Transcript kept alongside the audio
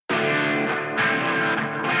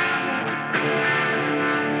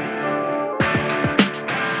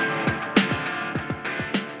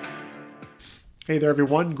Hey there,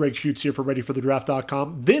 everyone. Greg Schutz here for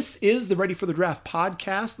ReadyForTheDraft.com. This is the Ready for the Draft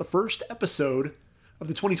podcast, the first episode of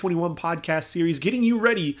the 2021 podcast series, getting you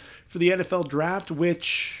ready for the NFL Draft,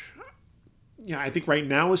 which I think right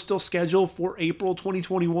now is still scheduled for April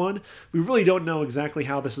 2021. We really don't know exactly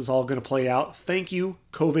how this is all going to play out. Thank you,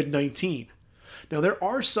 COVID-19. Now, there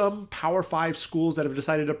are some Power 5 schools that have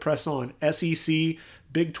decided to press on. SEC,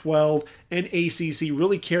 Big 12, and ACC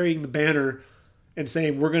really carrying the banner and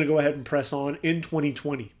saying we're going to go ahead and press on in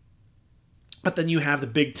 2020. But then you have the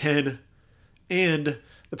Big 10 and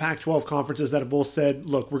the Pac-12 conferences that have both said,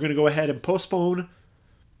 look, we're going to go ahead and postpone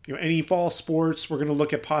any fall sports. We're going to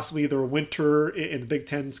look at possibly either a winter in the Big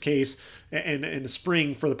Ten's case and a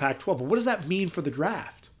spring for the Pac-12. But what does that mean for the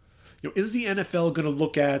draft? Is the NFL going to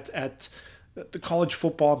look at the college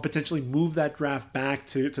football and potentially move that draft back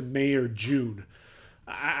to May or June?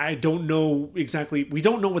 I don't know exactly. We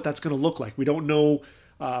don't know what that's going to look like. We don't know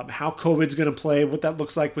how COVID's going to play, what that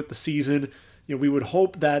looks like with the season. We would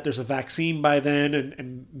hope that there's a vaccine by then,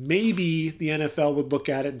 and maybe the NFL would look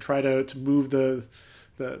at it and try to move the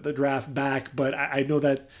draft back. But I know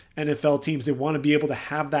that NFL teams, they want to be able to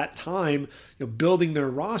have that time, building their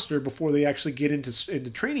roster before they actually get into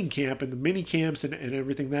training camp and the mini camps and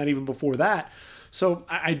everything that even before that. So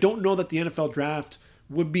I don't know that the NFL draft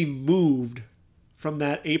would be moved from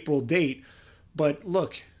that April date. But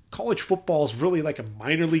look, college football is really like a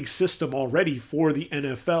minor league system already for the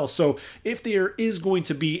NFL. So if there is going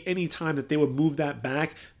to be any time that they would move that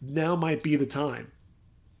back, now might be the time.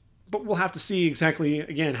 But we'll have to see exactly,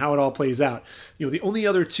 again, how it all plays out. The only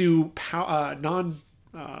other two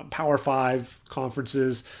non-Power 5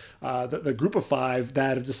 conferences, the Group of 5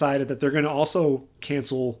 that have decided that they're going to also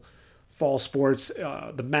cancel fall sports,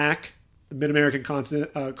 the MAC, the Mid-American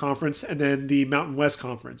Conference, and then the Mountain West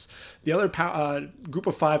Conference. The other Group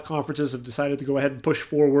of 5 conferences have decided to go ahead and push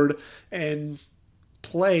forward and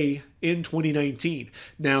play in 2019.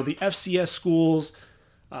 Now, the FCS schools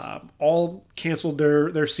all canceled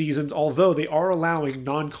their seasons, although they are allowing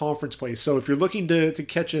non-conference play. So if you're looking to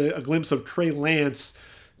catch a glimpse of Trey Lance,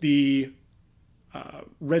 the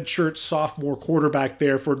redshirt sophomore quarterback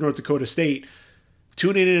there for North Dakota State,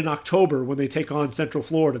 tune in October when they take on Central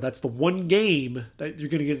Florida. That's the one game that you're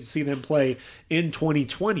going to get to see them play in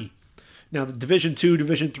 2020. Now, the Division II,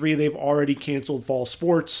 Division III, they've already canceled fall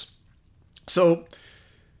sports. So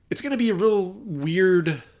it's going to be a real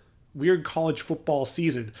weird college football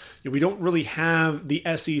season. We don't really have the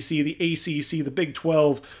SEC, the ACC, the Big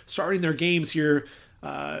 12 starting their games here.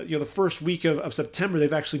 The first week of September,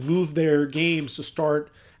 they've actually moved their games to start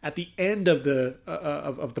at the end of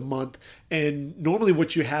the month, and normally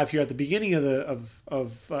what you have here at the beginning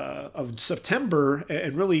of September,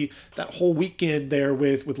 and really that whole weekend there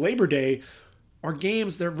with Labor Day, are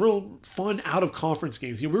games. They're real fun out of conference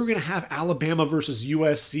games. We were going to have Alabama versus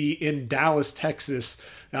USC in Dallas, Texas,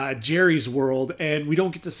 Jerry's World, and we don't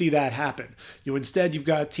get to see that happen. Instead, you've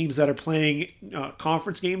got teams that are playing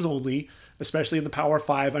conference games only, especially in the Power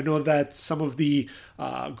 5. I know that some of the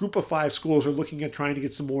Group of 5 schools are looking at trying to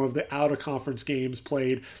get some more of the out-of-conference games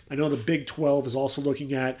played. I know the Big 12 is also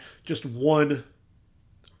looking at just one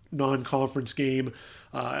non-conference game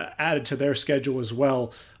added to their schedule as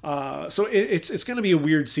well. So it's going to be a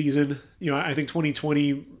weird season. I think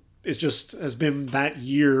 2020 has been that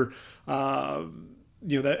year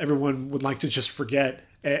that everyone would like to just forget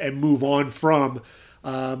and move on from.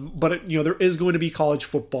 But there is going to be college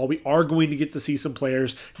football. We are going to get to see some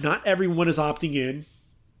players. Not everyone is opting in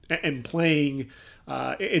and playing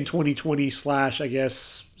in 2020 / I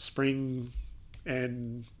guess spring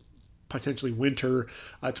and potentially winter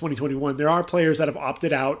 2021. There are players that have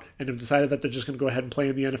opted out and have decided that they're just going to go ahead and play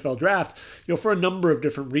in the NFL draft, for a number of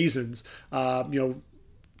different reasons.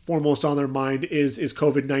 Foremost on their mind is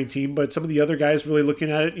COVID-19, but some of the other guys really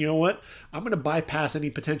looking at it, I'm going to bypass any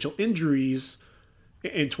potential injuries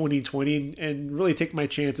in 2020 and really take my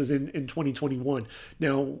chances in 2021.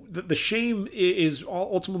 Now, the shame is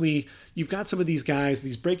ultimately you've got some of these guys,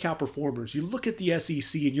 these breakout performers. You look at the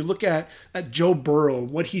SEC and you look at Joe Burrow and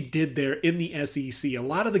what he did there in the SEC. A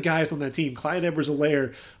lot of the guys on that team, Clyde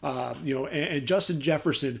Edwards-Helaire, and Justin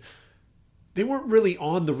Jefferson, they weren't really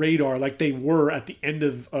on the radar like they were at the end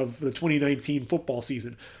of the 2019 football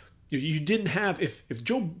season. You didn't have, if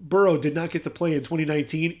Joe Burrow did not get to play in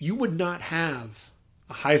 2019, you would not have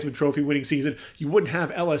a Heisman Trophy winning season. You wouldn't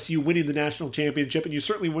have LSU winning the national championship, and you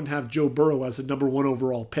certainly wouldn't have Joe Burrow as the number 1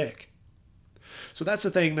 overall pick. So that's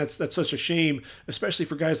the thing that's such a shame, especially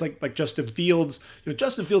for guys like Justin Fields.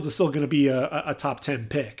 Justin Fields is still going to be a top 10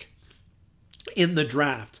 pick in the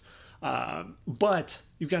draft. But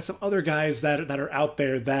you've got some other guys that are out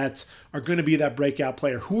there that are going to be that breakout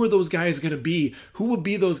player. Who are those guys going to be? Who would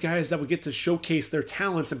be those guys that would get to showcase their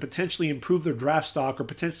talents and potentially improve their draft stock or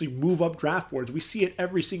potentially move up draft boards? We see it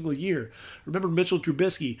every single year. Remember Mitchell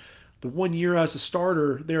Trubisky, the 1 year as a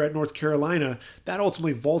starter there at North Carolina, that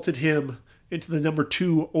ultimately vaulted him into the number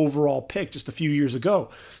 2 overall pick just a few years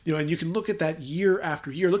ago. And you can look at that year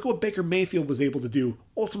after year. Look at what Baker Mayfield was able to do.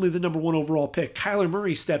 Ultimately the number 1 overall pick. Kyler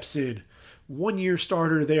Murray steps in. 1 year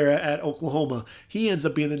starter there at Oklahoma. He ends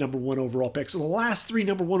up being the number 1 overall pick. So the last 3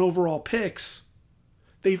 number 1 overall picks,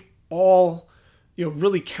 they've all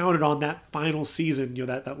really counted on that final season,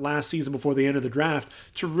 that last season before they enter the draft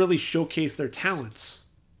to really showcase their talents.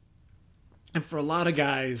 And for a lot of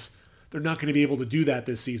guys, they're not going to be able to do that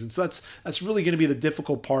this season. So that's really going to be the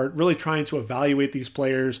difficult part, really trying to evaluate these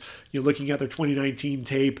players, looking at their 2019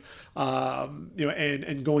 tape,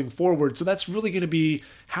 and going forward. So that's really going to be,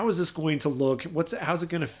 how is this going to look? How's it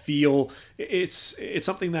going to feel? It's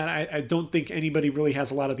something that I don't think anybody really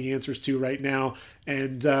has a lot of the answers to right now.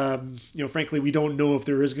 And, frankly, we don't know if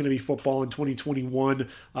there is going to be football in 2021,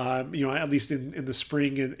 at least in the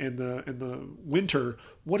spring and the winter.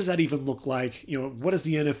 What does that even look like? What does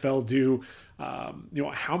the NFL do?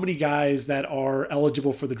 How many guys that are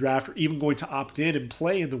eligible for the draft are even going to opt in and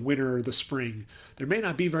play in the winter or the spring? There may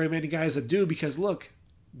not be very many guys that do because, look,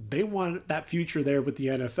 they want that future there with the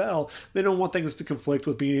NFL. They don't want things to conflict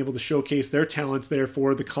with being able to showcase their talents there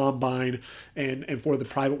for the combine and for the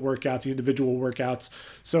private workouts, the individual workouts.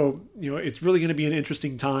 So, it's really going to be an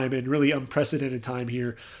interesting time and really unprecedented time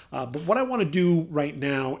here. But what I want to do right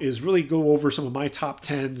now is really go over some of my top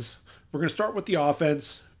 10s. We're going to start with the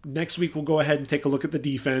offense. Next week, we'll go ahead and take a look at the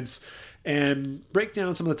defense and break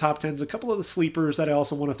down some of the top 10s, a couple of the sleepers that I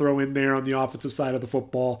also want to throw in there on the offensive side of the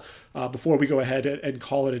football before we go ahead and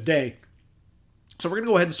call it a day. So we're going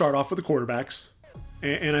to go ahead and start off with the quarterbacks.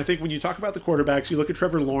 And I think when you talk about the quarterbacks, you look at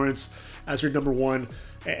Trevor Lawrence as your number 1,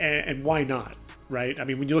 and why not? Right? I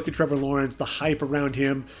mean, when you look at Trevor Lawrence, the hype around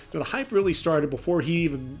him, the hype really started before he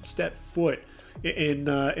even stepped foot in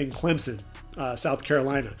Clemson. South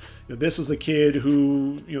Carolina. This was a kid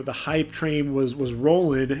who, the hype train was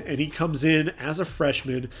rolling, and he comes in as a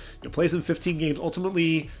freshman, plays in 15 games,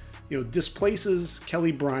 ultimately, displaces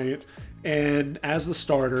Kelly Bryant and as the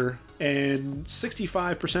starter, and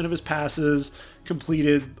 65% of his passes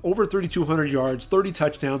completed, over 3,200 yards, 30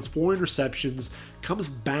 touchdowns, 4 interceptions, comes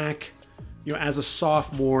back as a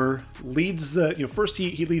sophomore, leads the, first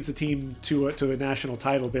he leads the team to a national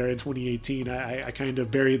title there in 2018. I kind of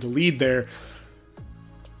buried the lead there.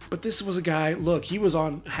 But this was a guy, look, he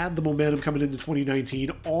had the momentum coming into 2019.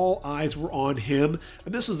 All eyes were on him.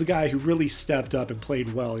 And this was the guy who really stepped up and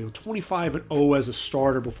played well. 25-0 as a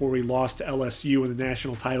starter before he lost to LSU in the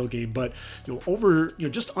national title game. But,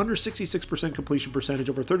 just under 66% completion percentage,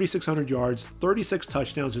 over 3,600 yards, 36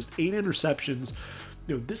 touchdowns, just 8 interceptions.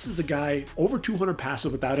 This is a guy over 200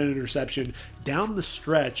 passes without an interception down the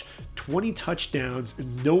stretch, 20 touchdowns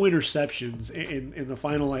and no interceptions in the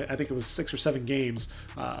final. I think it was 6 or 7 games,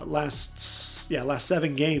 last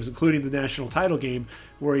 7 games, including the national title game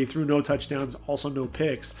where he threw no touchdowns, also no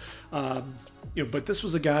picks. But this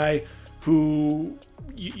was a guy who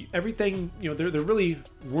everything, there really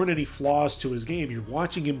weren't any flaws to his game. You're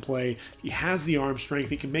watching him play. He has the arm strength.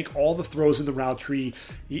 He can make all the throws in the route tree.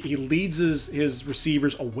 He leads his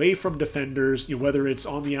receivers away from defenders, whether it's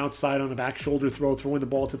on the outside on a back shoulder throw, throwing the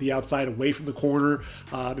ball to the outside away from the corner.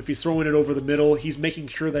 If he's throwing it over the middle, he's making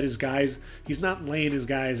sure that he's not laying his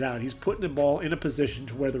guys out. He's putting the ball in a position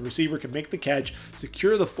to where the receiver can make the catch,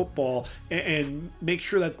 secure the football, and make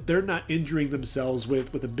sure that they're not injuring themselves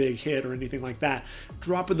with a big hit or anything like that.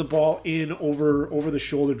 Dropping the ball in over the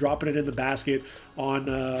shoulder, dropping it in the basket on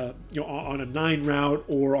a 9 route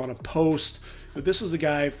or on a post. But this was a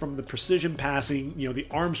guy from the precision passing, the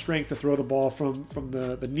arm strength to throw the ball from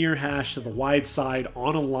the near hash to the wide side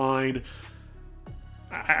on a line.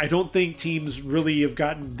 I don't think teams really have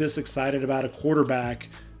gotten this excited about a quarterback,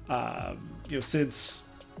 since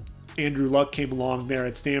Andrew Luck came along there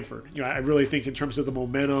at Stanford. I really think in terms of the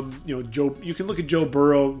momentum, you can look at Joe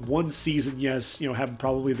Burrow, one season, yes, having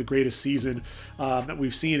probably the greatest season that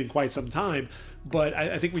we've seen in quite some time. But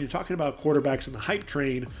I think when you're talking about quarterbacks in the hype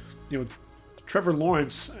train, Trevor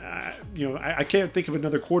Lawrence, I can't think of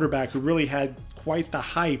another quarterback who really had quite the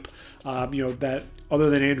hype, that other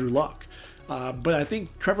than Andrew Luck. But I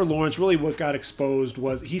think Trevor Lawrence, really what got exposed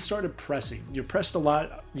was he started pressing. Pressed a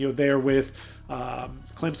lot, there with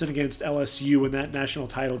Clemson against LSU in that national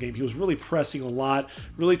title game. He was really pressing a lot,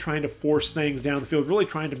 really trying to force things down the field, really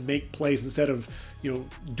trying to make plays instead of,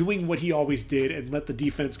 doing what he always did and let the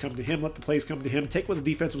defense come to him, let the plays come to him, take what the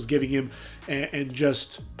defense was giving him and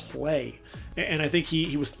just play. And I think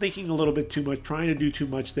he was thinking a little bit too much, trying to do too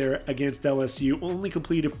much there against LSU. Only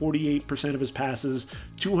completed 48% of his passes,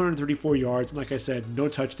 234 yards, and like I said, no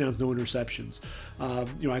touchdowns, no interceptions.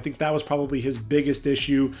 I think that was probably his biggest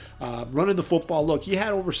issue. Running the football, look, he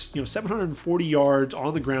had over 740 yards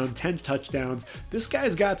on the ground, 10 touchdowns. This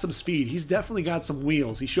guy's got some speed. He's definitely got some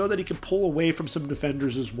wheels. He showed that he can pull away from some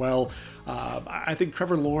defenders as well. I think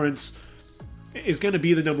Trevor Lawrence is going to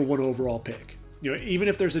be the number 1 overall pick. Even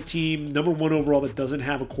if there's a team number 1 overall that doesn't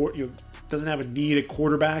have a need at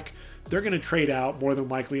quarterback, they're going to trade out more than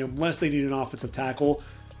likely unless they need an offensive tackle.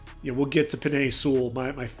 We'll get to Penei Sewell,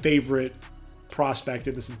 my favorite prospect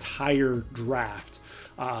in this entire draft.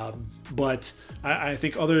 But I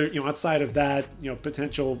think outside of that,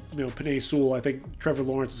 potential, Penei Sewell, I think Trevor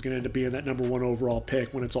Lawrence is going to end up being that number 1 overall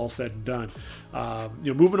pick when it's all said and done.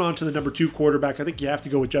 Moving on to the number 2 quarterback, I think you have to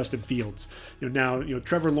go with Justin Fields.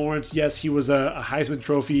 Trevor Lawrence, yes, he was a Heisman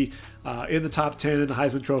Trophy in the top 10 in the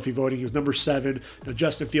Heisman Trophy voting. He was number 7.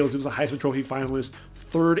 Justin Fields, he was a Heisman Trophy finalist,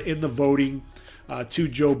 3rd in the voting to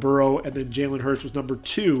Joe Burrow, and then Jalen Hurts was number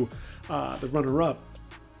 2, the runner-up.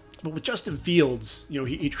 But with Justin Fields,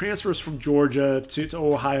 he transfers from Georgia to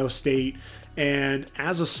Ohio State, and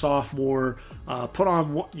as a sophomore, put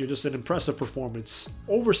on just an impressive performance.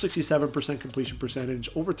 Over 67% completion percentage,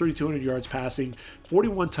 over 3,200 yards passing,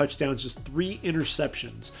 41 touchdowns, just 3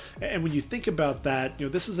 interceptions. And when you think about that,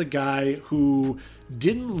 this is a guy who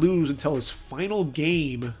didn't lose until his final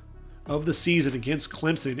game of the season against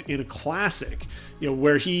Clemson in a classic,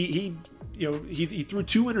 where he threw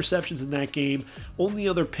 2 interceptions in that game. Only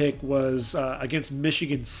other pick was against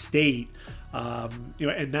Michigan State.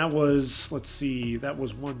 And that was, that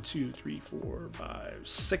was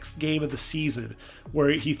 6th game of the season where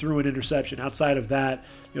he threw an interception. Outside of that,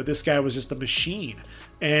 this guy was just a machine.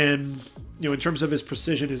 And, in terms of his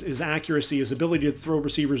precision, his accuracy, his ability to throw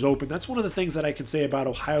receivers open, that's one of the things that I can say about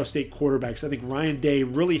Ohio State quarterbacks. I think Ryan Day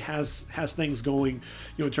really has things going,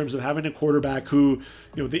 in terms of having a quarterback who,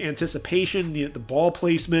 the anticipation, the ball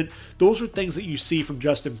placement, those are things that you see from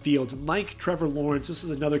Justin Fields. And like Trevor Lawrence, this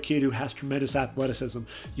is another kid who has tremendous athleticism.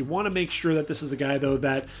 You want to make sure that this is a guy, though,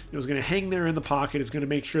 that is going to hang there in the pocket, is going to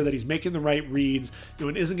make sure that he's making the right reads,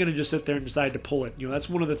 and isn't going to just sit there and decide to pull it. That's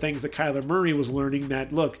one of the things that Kyler Murray was learning,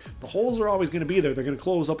 that, look, the holes are always going to be there. They're going to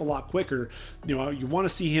close up a lot quicker. You want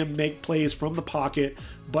to see him make plays from the pocket,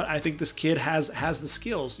 but I think this kid has the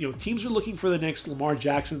skills. Teams are looking for the next Lamar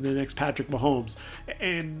Jackson, the next Patrick Mahomes,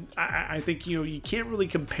 and I think you can't really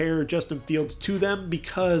compare Justin Fields to them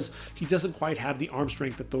because he doesn't quite have the arm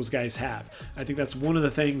strength that those guys have. I think that's one of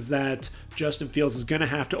the things that Justin Fields is going to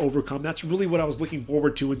have to overcome. That's really what I was looking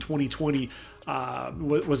forward to in 2020.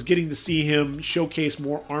 Was getting to see him showcase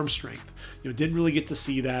more arm strength. Didn't really get to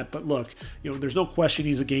see that, but look, there's no question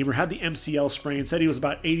he's a gamer. Had the MCL sprain, said he was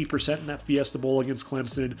about 80% in that Fiesta Bowl against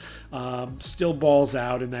Clemson. Still balls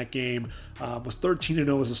out in that game. Was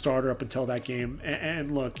 13-0 as a starter up until that game.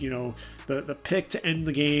 And look, the pick to end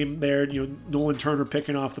the game there, Nolan Turner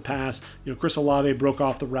picking off the pass. Chris Olave broke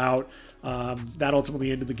off the route. That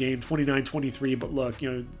ultimately ended the game 29-23. But look,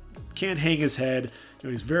 can't hang his head.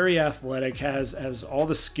 He's very athletic, has all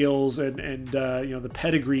the skills and the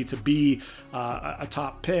pedigree to be a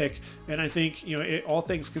top pick. And I think all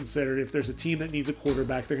things considered, if there's a team that needs a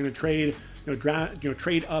quarterback, they're going to trade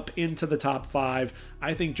trade up into the top 5.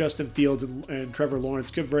 I think Justin Fields and Trevor Lawrence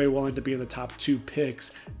could very well end up being the top 2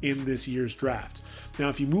 picks in this year's draft. Now,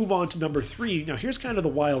 if you move on to number 3, now here's kind of the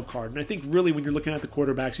wild card. And I think really when you're looking at the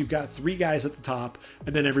quarterbacks, you've got 3 guys at the top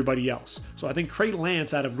and then everybody else. So I think Trey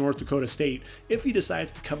Lance out of North Dakota State, if he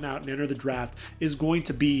decides to come out and enter the draft, is going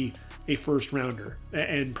to be a first rounder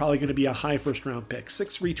and probably going to be a high first round pick.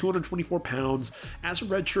 6'3", 224 pounds. As a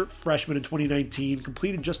redshirt freshman in 2019,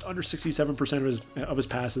 completed just under 67% of his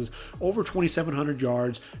passes, over 2,700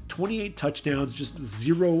 yards, 28 touchdowns, just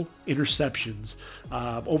 0 interceptions,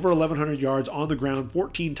 over 1,100 yards on the ground,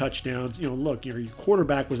 14 touchdowns. Look, your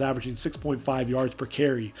quarterback was averaging 6.5 yards per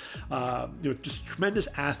carry. Just tremendous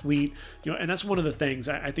athlete. And that's one of the things.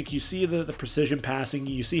 I think you see the precision passing.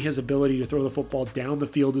 You see his ability to throw the football down the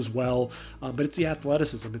field as well. But it's the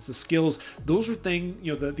athleticism, it's the skills. Those are things,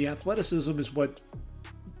 the athleticism is what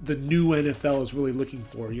the new NFL is really looking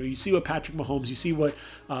for. You see what Patrick Mahomes, you see what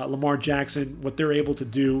Lamar Jackson, what they're able to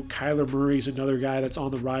do. Kyler Murray's another guy that's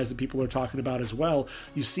on the rise that people are talking about as well.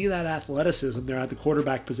 You see that athleticism there at the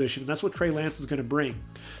quarterback position, and that's what Trey Lance is going to bring.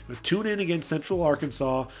 Tune in against Central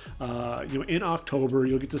Arkansas. In October,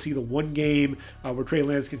 you'll get to see the one game where Trey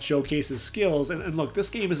Lance can showcase his skills. And look, this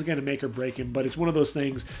game isn't going to make or break him, but it's one of those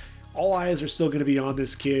things. all eyes are still going to be on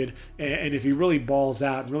this kid. And if he really balls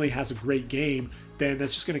out and really has a great game, then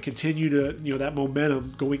that's just going to continue to, that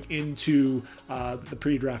momentum going into the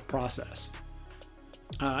pre-draft process.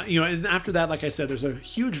 And after that, like I said, there's a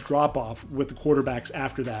huge drop-off with the quarterbacks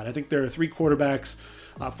after that. I think there are four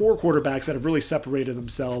quarterbacks that have really separated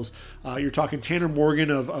themselves. You're talking Tanner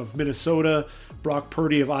Morgan of Minnesota, Brock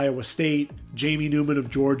Purdy of Iowa State, Jamie Newman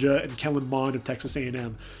of Georgia, and Kellen Mond of Texas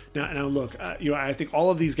A&M. Now look, I think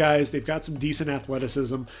all of these guys, they've got some decent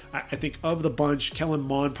athleticism. I think of the bunch, Kellen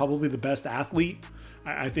Mond probably the best athlete.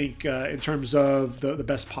 I think in terms of the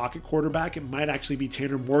best pocket quarterback, it might actually be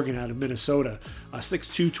Tanner Morgan out of Minnesota.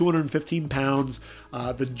 6'2", 215 pounds.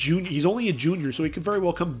 He's only a junior, so he could very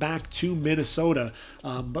well come back to Minnesota.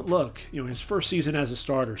 But look, his first season as a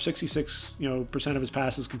starter, 66% of his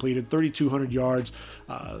passes completed, 3,200 yards,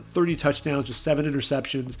 30 touchdowns, just 7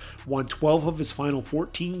 interceptions, won 12 of his final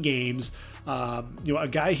 14 games. A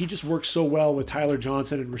guy, he just works so well with Tyler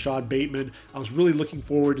Johnson and Rashad Bateman. I was really looking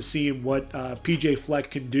forward to seeing what PJ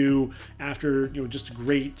Fleck can do after just a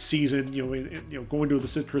great season. Going to the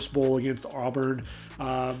Citrus Bowl against Auburn.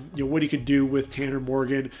 What he could do with Tanner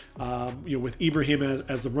Morgan. With Ibrahim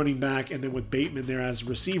as the running back, and then with Bateman there as a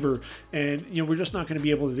receiver. And we're just not going to be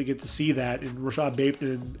able to get to see that. And Rashad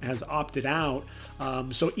Bateman has opted out.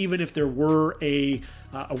 So even if there were a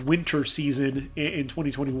winter season in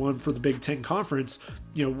 2021 for the Big Ten Conference,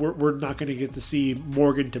 we're not going to get to see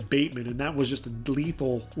Morgan to Bateman, and that was just a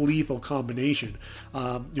lethal combination.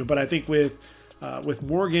 But I think with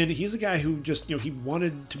Morgan, he's a guy who just he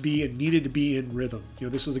wanted to be and needed to be in rhythm.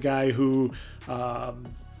 This was a guy who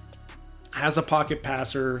has a pocket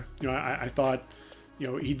passer. I thought.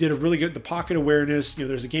 He did a really good, the pocket awareness.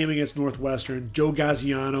 There's a game against Northwestern. Joe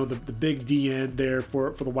Gaziano, the big DN there for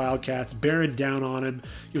the Wildcats, bearing down on him.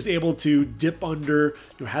 He was able to dip under,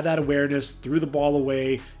 had that awareness, threw the ball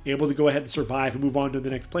away, able to go ahead and survive and move on to the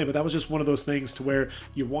next play. But that was just one of those things to where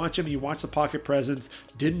you watch him, you watch the pocket presence,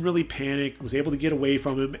 didn't really panic, was able to get away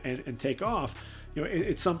from him and take off.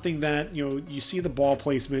 It's something that, you see the ball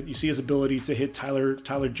placement, you see his ability to hit Tyler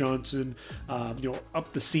Johnson,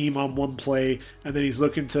 up the seam on one play, and then he's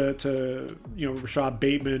looking to Rashad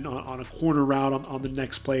Bateman on a corner route on the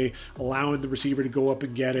next play, allowing the receiver to go up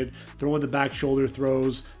and get it, throwing the back shoulder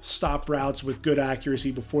throws, stop routes with good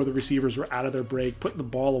accuracy before the receivers were out of their break, putting the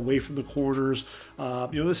ball away from the corners.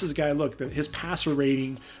 This is a guy, look, his passer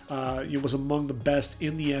rating was among the best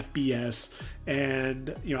in the FBS.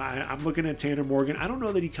 And, I'm looking at Tanner Morgan. I don't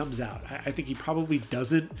know that he comes out. I think he probably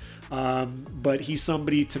doesn't. But he's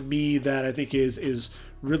somebody to me that I think is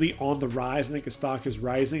really on the rise. I think his stock is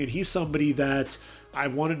rising. And he's somebody that I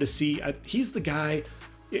wanted to see. He's the guy,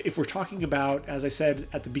 if we're talking about, as I said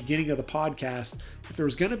at the beginning of the podcast, if there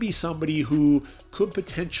was going to be somebody who could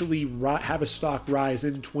potentially have a stock rise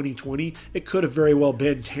in 2020, it could have very well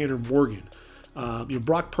been Tanner Morgan.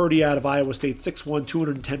 Brock Purdy out of Iowa State, 6'1",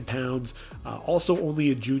 210 pounds, also only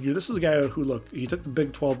a junior. This is a guy who, look, he took the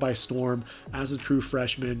Big 12 by storm as a true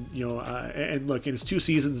freshman, and look, in his 2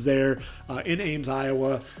 seasons there in Ames,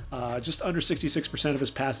 Iowa, just under 66% of his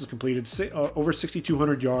passes completed, over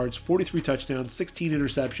 6,200 yards, 43 touchdowns, 16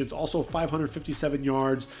 interceptions, also 557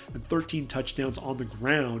 yards and 13 touchdowns on the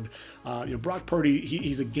ground. Brock Purdy,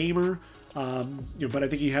 he's a gamer. But I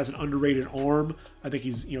think he has an underrated arm. I think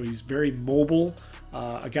he's very mobile.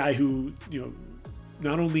 A guy who,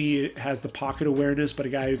 not only has the pocket awareness, but a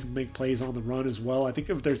guy who can make plays on the run as well. I think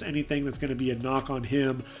if there's anything that's going to be a knock on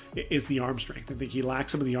him, it is the arm strength. I think he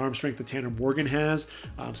lacks some of the arm strength that Tanner Morgan has.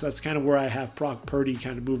 So that's kind of where I have Brock Purdy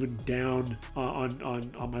kind of moving down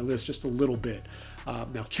on my list just a little bit.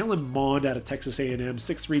 Now, Kellen Mond out of Texas A&M,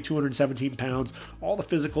 6'3", 217 pounds, all the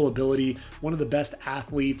physical ability, one of the best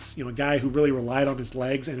athletes, a guy who really relied on his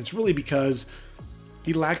legs, and it's really because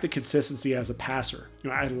he lacked the consistency as a passer.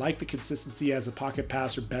 I like the consistency as a pocket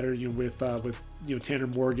passer better, with Tanner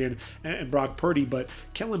Morgan and Brock Purdy, but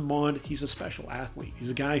Kellen Mond, he's a special athlete. He's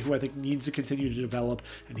a guy who I think needs to continue to develop,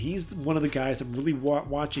 and he's one of the guys I'm really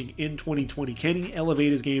watching in 2020. Can he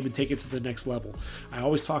elevate his game and take it to the next level? I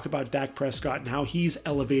always talk about Dak Prescott and how he's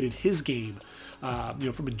elevated his game.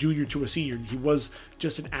 From a junior to a senior. He was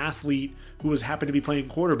just an athlete who happened to be playing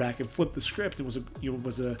quarterback and flipped the script and was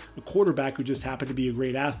a quarterback who just happened to be a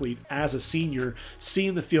great athlete as a senior,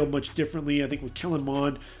 seeing the field much differently. I think with Kellen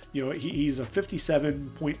Mond, he's a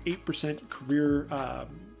 57.8% career,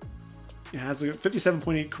 has a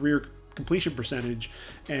 57.8 career completion percentage,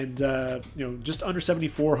 and just under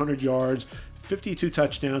 7,400 yards, 52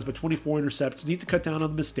 touchdowns, but 24 interceptions. Need to cut down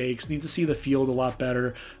on the mistakes. Need to see the field a lot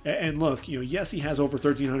better. And look, yes, he has over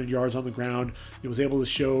 1,300 yards on the ground. He was able to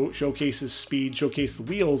showcase his speed, showcase the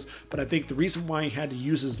wheels. But I think the reason why he had to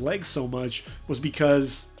use his legs so much was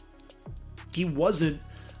because he wasn't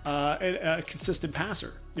a consistent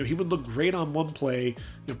passer. He would look great on one play,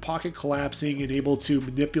 pocket collapsing and able to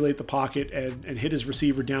manipulate the pocket and hit his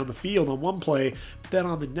receiver down the field on one play. But then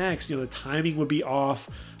on the next, the timing would be off.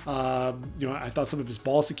 I thought some of his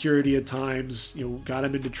ball security at times, got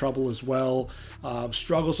him into trouble as well.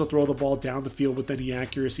 Struggles to throw the ball down the field with any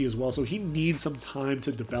accuracy as well. So he needs some time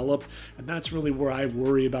to develop, and that's really where I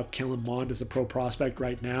worry about Kellen Mond as a pro prospect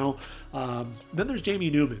right now. Then there's Jamie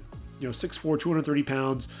Newman, 6'4", 230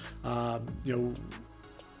 pounds.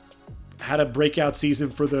 Had a breakout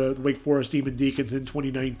season for the Wake Forest Demon Deacons in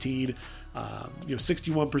 2019.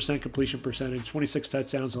 61% completion percentage, 26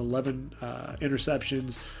 touchdowns, 11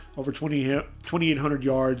 interceptions, over 2,800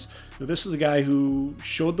 yards. This is a guy who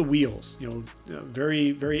showed the wheels.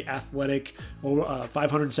 Very, very athletic,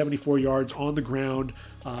 574 yards on the ground.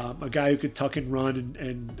 A guy who could tuck and run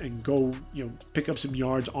and go, pick up some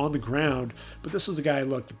yards on the ground. But this was a guy,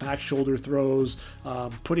 look, the back shoulder throws,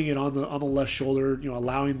 putting it on the left shoulder,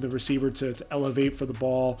 allowing the receiver to elevate for the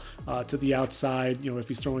ball to the outside, if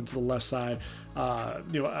he's throwing to the left side.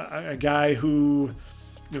 A guy who,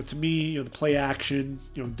 to me, the play action,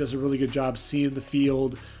 does a really good job seeing the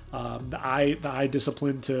field, the eye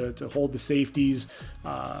discipline to hold the safeties,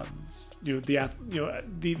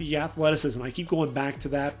 the athleticism. I keep going back to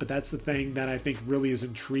that, but that's the thing that I think really is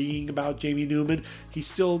intriguing about Jamie Newman. He's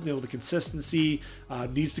still, the consistency,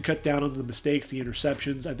 needs to cut down on the mistakes, the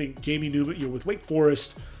interceptions. I think Jamie Newman, with Wake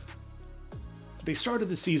Forest, they started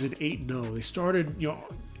the season 8-0. They started,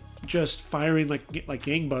 just firing like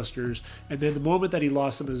gangbusters, and then the moment that he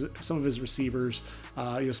lost some of his receivers,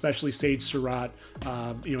 especially Sage Surratt,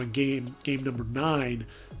 in game number 9,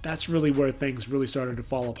 that's really where things really started to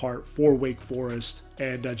fall apart for Wake Forest.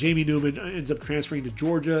 And Jamie Newman ends up transferring to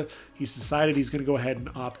Georgia. He's decided he's going to go ahead and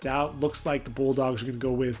opt out. Looks like the Bulldogs are going to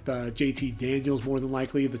go with JT Daniels more than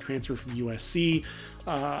likely, the transfer from USC.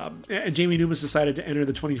 And Jamie Newman's decided to enter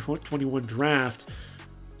the 2021 draft.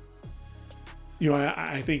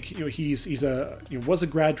 I think he's was a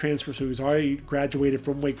grad transfer, so he's already graduated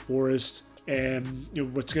from Wake Forest. And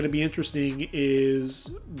what's going to be interesting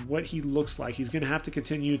is what he looks like. He's going to have to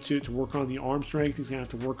continue to work on the arm strength. He's going to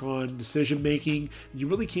have to work on decision making. You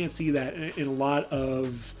really can't see that in a lot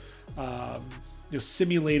of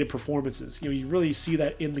simulated performances. You really see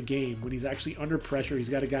that in the game when he's actually under pressure. He's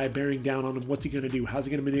got a guy bearing down on him. What's he going to do? How's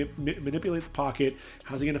he going to manipulate the pocket?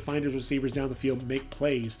 How's he going to find his receivers down the field and make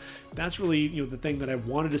plays? That's really the thing that I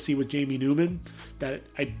wanted to see with Jamie Newman that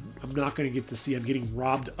I'm not going to get to see. I'm getting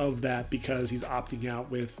robbed of that because he's opting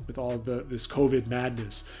out with all of this COVID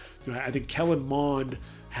madness. I think Kellen Mond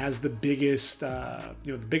has the biggest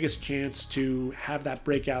chance to have that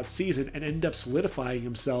breakout season and end up solidifying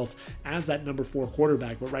himself as that number 4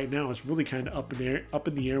 quarterback. But right now, it's really kind of up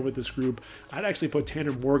in the air with this group. I'd actually put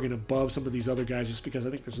Tanner Morgan above some of these other guys just because I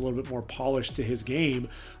think there's a little bit more polish to his game.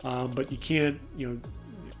 But you can't,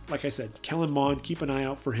 like I said, Kellen Mond, keep an eye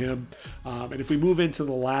out for him. And if we move into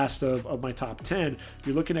the last of my top 10,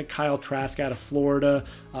 you're looking at Kyle Trask out of Florida,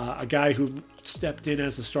 a guy who stepped in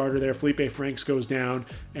as a starter there. Felipe Franks goes down,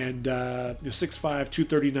 and 6'5",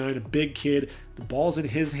 239, a big kid. The ball's in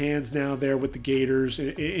his hands now there with the Gators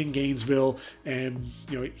in Gainesville, and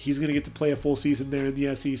he's going to get to play a full season there in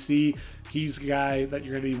the SEC. He's a guy that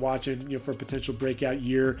you're going to be watching for a potential breakout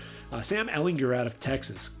year. Sam Ehlinger out of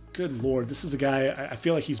Texas. Good Lord, this is a guy, I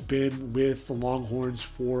feel like he's been with the Longhorns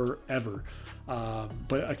forever.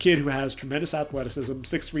 But a kid who has tremendous athleticism,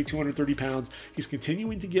 6'3", 230 pounds. He's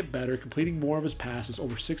continuing to get better, completing more of his passes,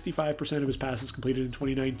 over 65% of his passes completed in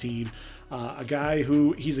 2019. A guy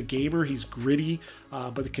who, he's a gamer, he's gritty,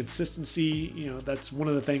 but the consistency, that's one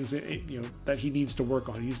of the things that he needs to work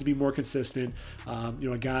on. He needs to be more consistent.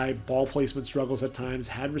 A guy, ball placement struggles at times,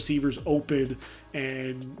 had receivers open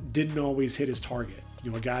and didn't always hit his target.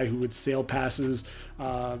 A guy who would sail passes,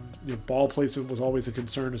 ball placement was always a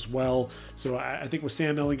concern as well. So I think with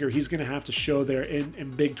Sam Ehlinger, he's going to have to show there in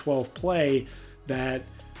Big 12 play that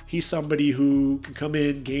he's somebody who can come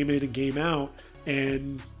in and game out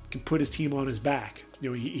and can put his team on his back.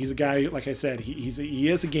 He's a guy, like I said, he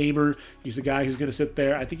is a gamer. He's a guy who's going to sit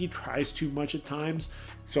there. I think he tries too much at times.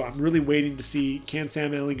 So I'm really waiting to see, can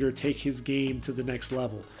Sam Ehlinger take his game to the next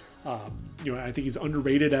level? I think he's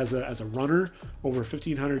underrated as a runner, over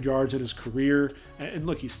 1,500 yards in his career. And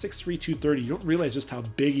look, he's 6'3", 230. You don't realize just how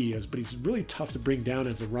big he is, but he's really tough to bring down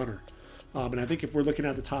as a runner. And I think if we're looking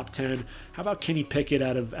at the top 10, how about Kenny Pickett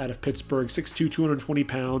out of Pittsburgh, 6'2", 220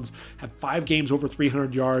 pounds, had 5 games over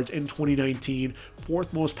 300 yards in 2019,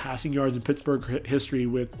 4th most passing yards in Pittsburgh history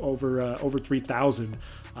with over 3,000.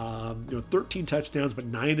 13 touchdowns, but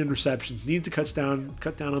 9 interceptions. Need to cut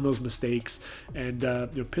down on those mistakes. And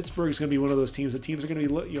Pittsburgh is going to be one of those teams. The teams are going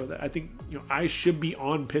to be, I think, I should be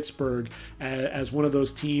on Pittsburgh as one of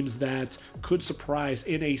those teams that could surprise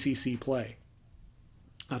in ACC play.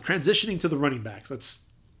 Transitioning to the running backs. That's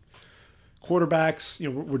quarterbacks.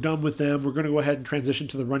 We're done with them. We're going to go ahead and transition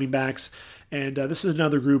to the running backs. And this is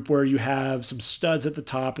another group where you have some studs at the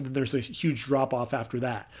top, and then there's a huge drop-off after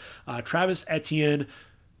that. Travis Etienne,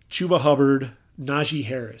 Chuba Hubbard, Najee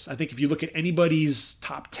Harris. I think if you look at anybody's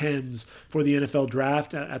top 10s for the NFL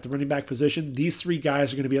draft at the running back position, these 3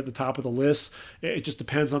 guys are going to be at the top of the list. It just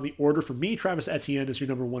depends on the order. For me, Travis Etienne is your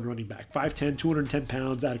number 1 running back. 5'10", 210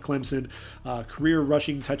 pounds out of Clemson. Career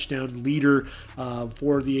rushing touchdown leader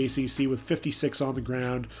for the ACC with 56 on the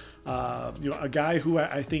ground. A guy who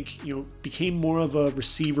I think became more of a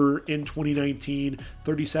receiver in 2019.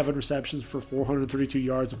 37 receptions for 432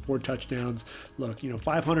 yards and 4 touchdowns. Look,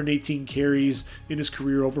 518 carries in his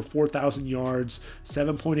career, over 4,000 yards,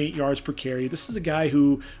 7.8 yards per carry. This is a guy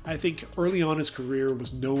who I think early on in his career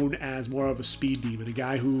was known as more of a speed demon, a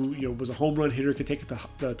guy who was a home run hitter, could take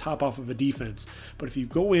the top off of a defense. But if you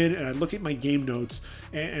go in and I look at my game notes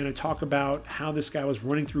and I talk about how this guy was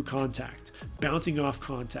running through contact, bouncing off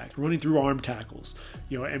contact, running through arm tackles,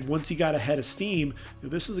 and once he got ahead of steam,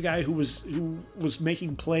 this is a guy who was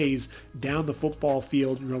making plays down the football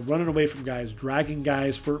field, running away from guys, dragging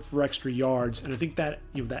guys for extra yards. And I think that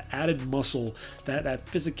that added muscle, that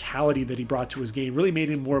physicality that he brought to his game really made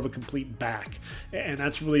him more of a complete back. And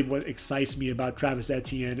that's really what excites me about Travis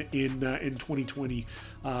Etienne in 2020.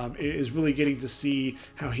 Is really getting to see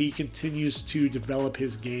how he continues to develop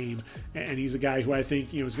his game, and he's a guy who I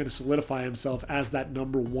think is going to solidify himself as that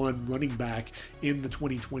number 1 running back in the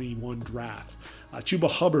 2021 draft. Chuba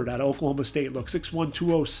Hubbard out of Oklahoma State, look, 6'1",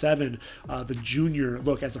 207, the junior.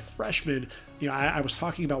 Look, as a freshman, I was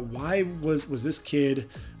talking about why was this kid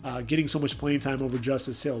getting so much playing time over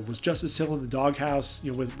Justice Hill? Was Justice Hill in the doghouse,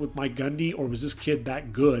 with Mike Gundy, or was this kid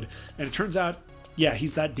that good? And it turns out, yeah,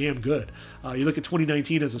 he's that damn good. You look at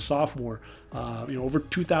 2019 as a sophomore, over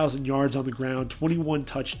 2,000 yards on the ground, 21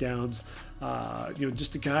 touchdowns.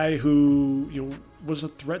 Just a guy who was a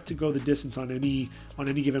threat to go the distance on any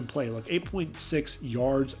given play. Like 8.6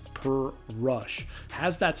 yards per rush,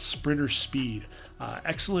 has that sprinter speed.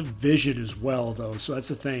 Excellent vision as well, though. So that's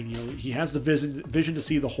the thing. He has the vision to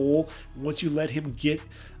see the hole. Once you let him get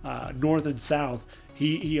north and south,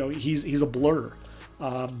 he's a blur.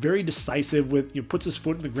 Very decisive with, puts his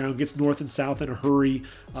foot in the ground, gets north and south in a hurry.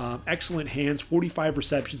 Excellent hands, 45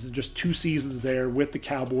 receptions in just 2 seasons there with the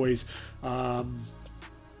Cowboys.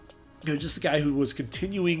 Just a guy who was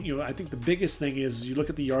continuing. I think the biggest thing is you look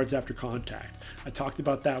at the yards after contact. I talked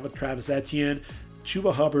about that with Travis Etienne.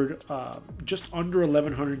 Chuba Hubbard, just under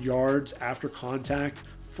 1,100 yards after contact,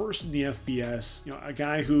 first in the FBS. A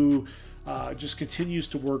guy who just continues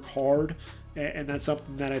to work hard. And that's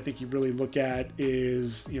something that I think you really look at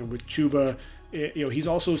is, with Chuba, he's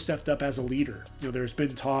also stepped up as a leader. There's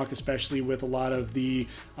been talk, especially with a lot of the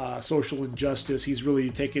social injustice. He's really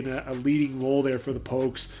taken a leading role there for the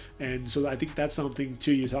Pokes. And so I think that's something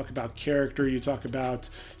too. You talk about character, you talk about,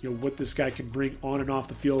 what this guy can bring on and off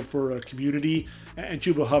the field for a community. And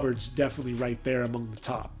Chuba Hubbard's definitely right there among the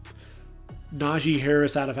top. Najee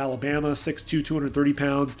Harris out of Alabama, 6'2", 230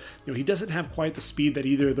 pounds. He doesn't have quite the speed that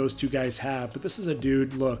either of those 2 guys have, but this is a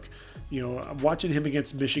dude, look, I'm watching him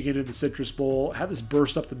against Michigan in the Citrus Bowl, had this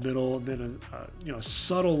burst up the middle, and then a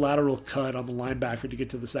subtle lateral cut on the linebacker to get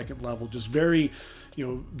to the second level. Just very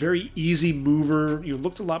easy mover,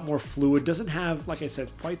 looked a lot more fluid. Doesn't have, like I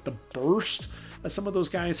said, quite the burst that some of those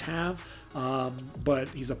guys have, but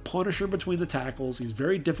he's a punisher between the tackles. He's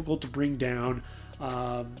very difficult to bring down.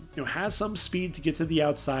 Has some speed to get to the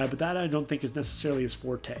outside, but that I don't think is necessarily his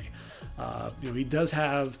forte. He does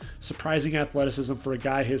have surprising athleticism for a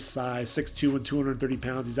guy his size, 6'2" and 230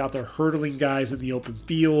 pounds. He's out there hurdling guys in the open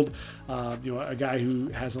field. A guy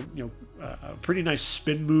who has a pretty nice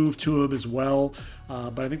spin move to him as well.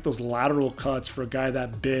 But I think those lateral cuts for a guy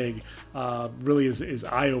that big really is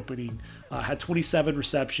eye-opening. Had 27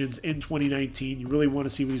 receptions in 2019. You really want to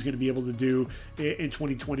see what he's going to be able to do in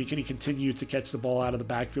 2020. Can he continue to catch the ball out of the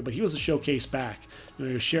backfield? But he was a showcase back. He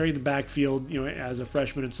was sharing the backfield, as a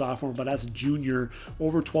freshman and sophomore, but as a junior,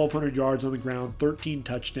 over 1,200 yards on the ground, 13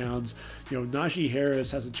 touchdowns. Najee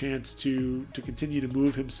Harris has a chance to continue to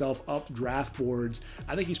move himself up draft boards.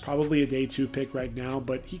 I think he's probably a day 2 pick right now,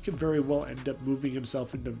 but he could very well end up moving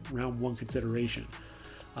himself into round 1 consideration.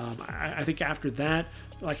 I think after that,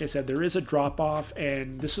 like I said, there is a drop off,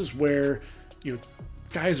 and this is where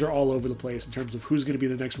guys are all over the place in terms of who's going to be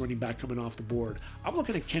the next running back coming off the board. I'm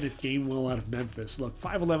looking at Kenneth Gainwell out of Memphis. Look,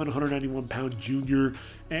 5'11", 191-pound junior,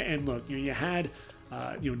 and look, you had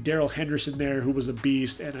Darrell Henderson there, who was a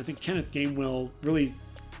beast, and I think Kenneth Gainwell really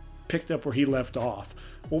picked up where he left off.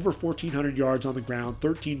 Over 1,400 yards on the ground,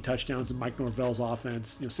 13 touchdowns in Mike Norvell's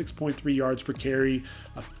offense, 6.3 yards per carry,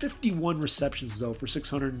 51 receptions, though, for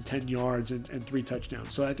 610 yards and 3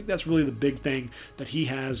 touchdowns. So I think that's really the big thing that he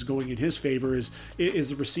has going in his favor is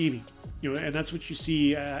the receiving. And that's what you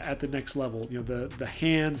see at the next level. The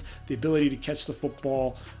hands, the ability to catch the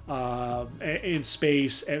football in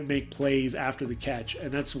space and make plays after the catch.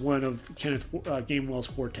 And that's one of Kenneth Gainwell's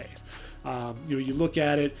fortes. You look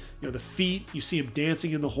at it, the feet, you see him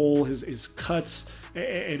dancing in the hole, his cuts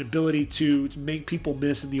and ability to make people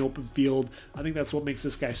miss in the open field. I think that's what makes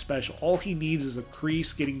this guy special. All he needs is a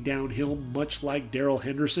crease getting downhill, much like Darrell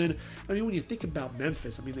Henderson. I mean, when you think about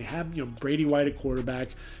Memphis, they have, Brady White at quarterback,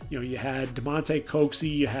 you had DeMonte Coxey,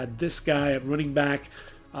 you had this guy at running back.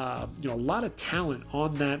 A lot of talent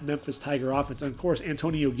on that Memphis Tiger offense. And of course,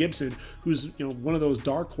 Antonio Gibson, who's one of those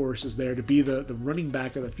dark horses there to be the running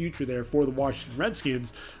back of the future there for the Washington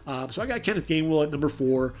Redskins. So I got Kenneth Gainwell at number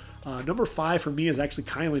 4. Number 5 for me is actually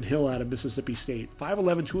Kylan Hill out of Mississippi State.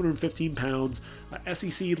 5'11", 215 pounds,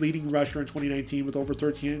 SEC leading rusher in 2019 with over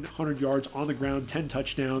 1,300 yards on the ground, 10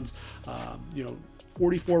 touchdowns.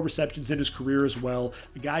 44 receptions in his career as well.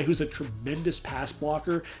 A guy who's a tremendous pass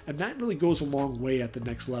blocker, and that really goes a long way at the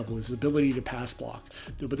next level, his ability to pass block.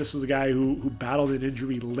 But this was a guy who battled an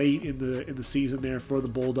injury late in the season there for the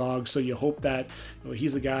Bulldogs, so you hope that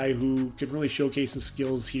he's a guy who can really showcase his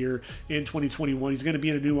skills here in 2021. He's going to be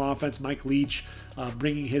in a new offense. Mike Leach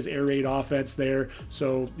bringing his air raid offense there.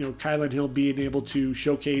 So, Kylan Hill being able to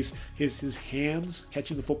showcase his hands,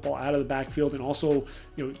 catching the football out of the backfield, and also,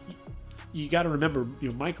 you got to remember,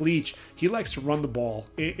 Mike Leach, he likes to run the ball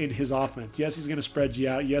in his offense. Yes, he's going to spread you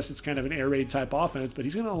out. Yes, it's kind of an air raid type offense, but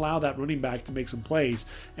he's going to allow that running back to make some plays.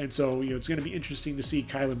 And so, it's going to be interesting to see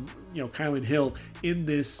Kylan Hill in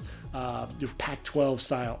this Pac-12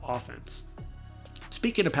 style offense.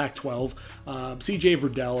 Speaking of Pac-12, CJ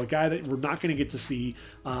Verdell, a guy that we're not going to get to see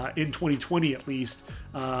in 2020 at least.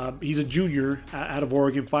 He's a junior out of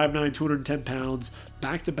Oregon, 5'9", 210 pounds,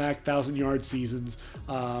 back-to-back 1,000-yard seasons,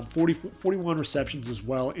 41 receptions as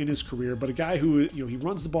well in his career. But a guy who, he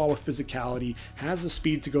runs the ball with physicality, has the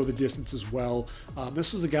speed to go the distance as well.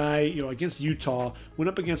 This was a guy, against Utah, went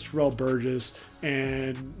up against Terrell Burgess,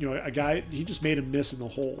 and, a guy, he just made him miss in the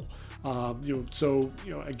hole.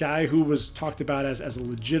 A guy who was talked about as a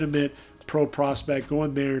legitimate pro prospect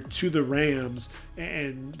going there to the Rams,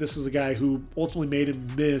 and this is a guy who ultimately made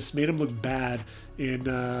him look bad in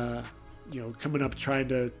coming up trying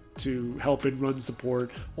to help in run support,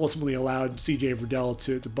 ultimately allowed CJ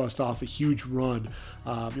Verdell to bust off a huge run.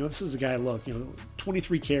 This is a guy,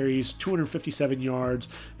 23 carries, 257 yards,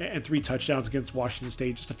 and 3 touchdowns against Washington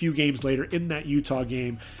State. Just a few games later in that Utah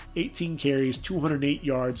game, 18 carries, 208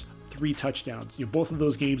 yards, 3 touchdowns. Both of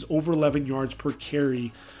those games over 11 yards per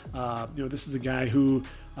carry. This is a guy who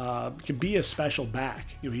can be a special back.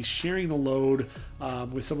 He's sharing the load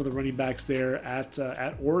with some of the running backs there at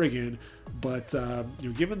Oregon, but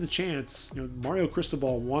given the chance, Mario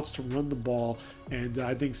Cristobal wants to run the ball, and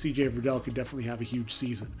I think CJ Verdell could definitely have a huge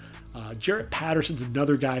season. Jarrett Patterson's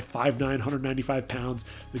another guy, 5'9", 195 pounds,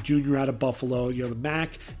 the junior out of Buffalo. The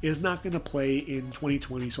MAC is not going to play in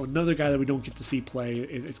 2020, so another guy that we don't get to see play.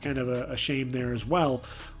 It's kind of a shame there as well.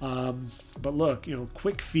 But look,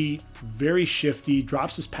 quick feet, very shifty,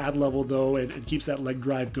 drops his pad level though, and keeps that leg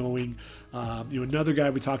drive going. Another guy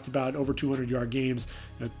we talked about, over 200-yard games,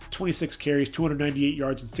 26 carries, 298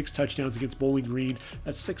 yards, and 6 touchdowns against Bowling Green.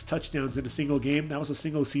 That's 6 touchdowns in a single game. That was a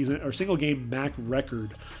single game MAC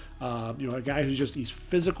record. A guy he's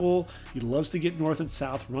physical. He loves to get north and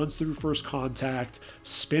south, runs through first contact,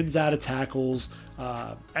 spins out of tackles,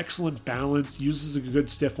 excellent balance, uses a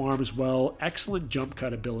good stiff arm as well, excellent jump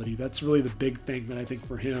cut ability. That's really the big thing that I think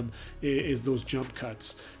for him is those jump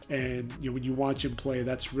cuts. And when you watch him play,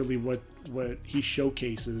 that's really what he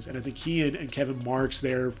showcases. And I think he and Kevin Marks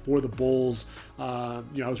there for the Bulls, I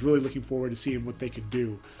was really looking forward to seeing what they could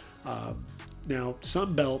do. Now,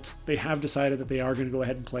 Sunbelt, they have decided that they are going to go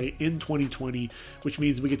ahead and play in 2020, which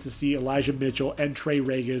means we get to see Elijah Mitchell and Trey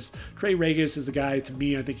Regis. Trey Regis is a guy, to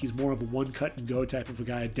me, I think he's more of a one-cut-and-go type of a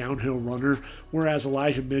guy, a downhill runner, whereas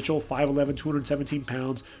Elijah Mitchell, 5'11", 217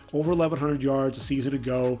 pounds, over 1,100 yards a season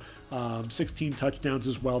ago, 16 touchdowns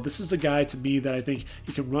as well. This is the guy to me that I think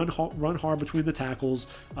he can run hard between the tackles,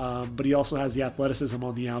 but he also has the athleticism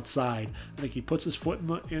on the outside. I think he puts his foot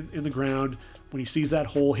in the ground when he sees that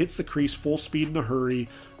hole, hits the crease full speed in a hurry.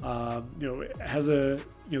 Has the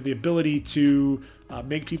ability to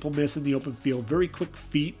make people miss in the open field. Very quick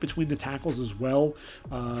feet between the tackles as well.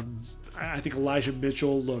 I think Elijah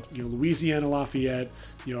Mitchell, Louisiana Lafayette,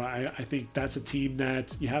 I think that's a team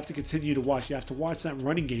that you have to continue to watch. You have to watch that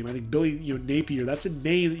running game. I think Billy, Napier, that's a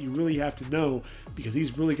name that you really have to know because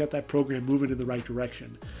he's really got that program moving in the right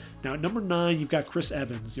direction. Now, at number 9, you've got Chris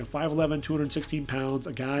Evans, 5'11", 216 pounds,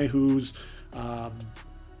 a guy who's,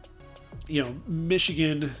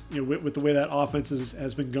 Michigan, with the way that offense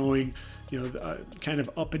has been going, kind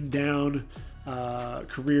of up and down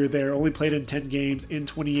career there. Only played in 10 games in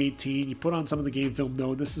 2018. You put on some of the game film,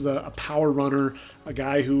 though. This is a power runner, a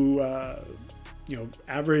guy who,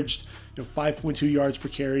 averaged 5.2 yards per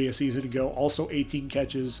carry a season ago. Also 18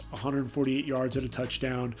 catches, 148 yards and a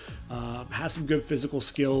touchdown. Has some good physical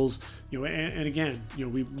skills. And again,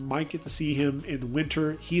 we might get to see him in the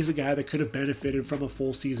winter. He's a guy that could have benefited from a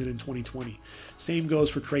full season in 2020. Same goes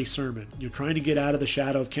for Trey Sermon. You're trying to get out of the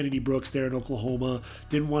shadow of Kennedy Brooks there in Oklahoma.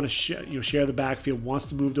 Didn't want to share the backfield. Wants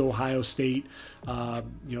to move to Ohio State.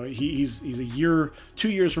 He's 2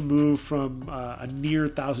 years removed from a near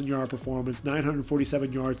 1,000-yard performance.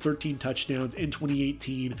 947 yards, 13 touchdowns in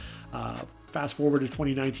 2018. Fast forward to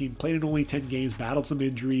 2019, played in only 10 games, battled some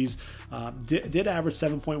injuries, did average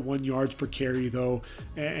 7.1 yards per carry though,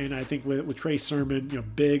 and I think with Trey Sermon,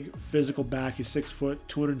 big physical back, he's 6 foot,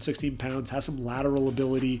 216 pounds, has some lateral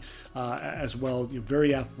ability as well,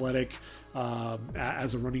 very athletic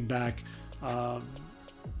as a running back.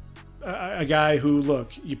 A guy who,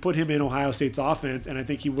 you put him in Ohio State's offense, and I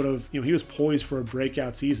think he would have, he was poised for a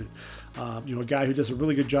breakout season. A guy who does a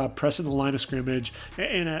really good job pressing the line of scrimmage.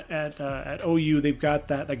 And at OU, they've got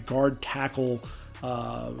that guard tackle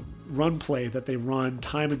run play that they run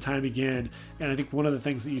time and time again. And I think one of the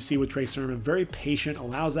things that you see with Trey Sermon, very patient,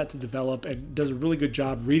 allows that to develop, and does a really good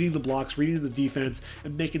job reading the blocks, reading the defense,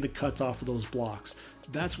 and making the cuts off of those blocks.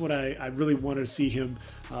 That's what I really wanted to see him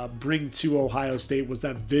bring to Ohio State, was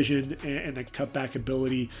that vision and that cutback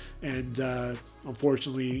ability. And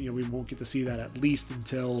unfortunately, we won't get to see that at least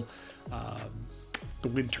until the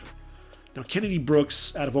winter. Now, Kennedy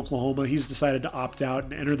Brooks out of Oklahoma, he's decided to opt out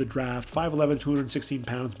and enter the draft. 5'11", 216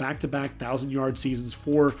 pounds, back-to-back 1,000-yard seasons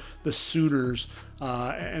for the Sooners.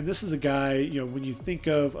 And this is a guy, when you think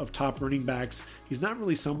of top running backs, he's not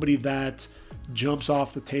really somebody that jumps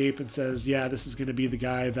off the tape and says, yeah, this is going to be the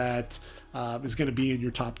guy that is going to be in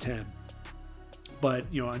your top 10. But,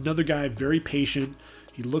 another guy, very patient.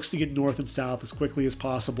 He looks to get north and south as quickly as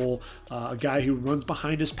possible. A guy who runs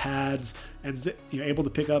behind his pads and able to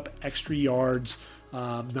pick up extra yards.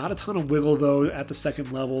 Not a ton of wiggle, though, at the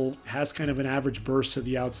second level. Has kind of an average burst to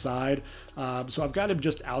the outside. So I've got him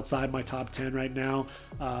just outside my top 10 right now.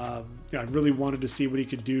 I really wanted to see what he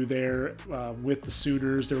could do there with the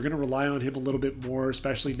Sooners. They were going to rely on him a little bit more,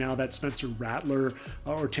 especially now that Spencer Rattler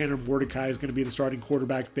or Tanner Mordecai is going to be the starting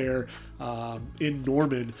quarterback there in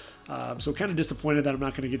Norman. So kind of disappointed that I'm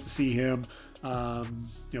not going to get to see him.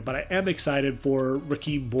 But I am excited for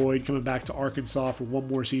Rakeem Boyd coming back to Arkansas for one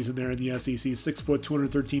more season there in the SEC. 6 foot,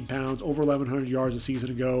 213 pounds, over 1,100 yards a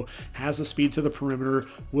season ago. Has the speed to the perimeter.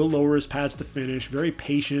 Will lower his pads to finish. Very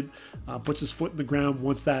patient. Puts his foot in the ground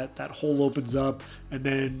once that hole opens up. And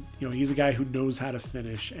then, he's a guy who knows how to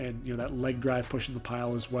finish. And, that leg drive pushing the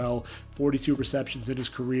pile as well. 42 receptions in his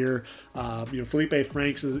career. Felipe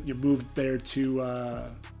Franks has moved there to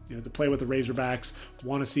play with the Razorbacks.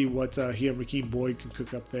 Want to see what he and Rakeem Boyd can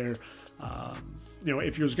cook up there.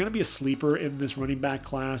 If there's going to be a sleeper in this running back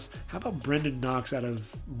class, how about Brendan Knox out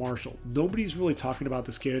of Marshall? Nobody's really talking about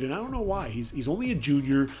this kid, and I don't know why. He's only a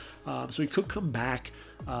junior, so he could come back.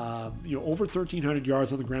 Over 1,300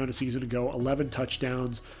 yards on the ground a season ago, 11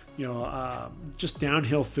 touchdowns. Just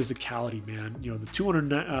downhill physicality, man. The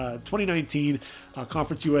 2019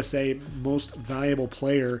 Conference USA Most Valuable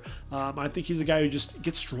Player. I think he's a guy who just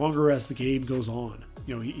gets stronger as the game goes on.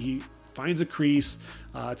 He finds a crease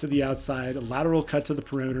to the outside, a lateral cut to the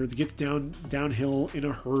perimeter, to get downhill in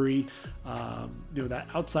a hurry. That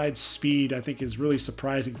outside speed, I think, is really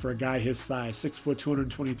surprising for a guy his size, 6 foot,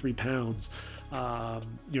 223 pounds.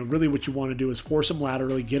 Really what you want to do is force him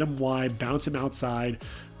laterally, get him wide, bounce him outside,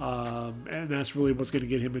 and that's really what's going to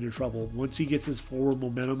get him into trouble. Once he gets his forward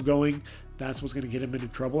momentum going, that's what's going to get him into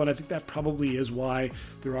trouble. And I think that probably is why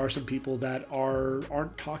there are some people that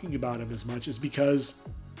aren't talking about him as much, is because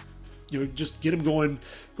just get him going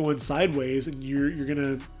sideways, and you're going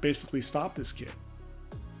to basically stop this kid.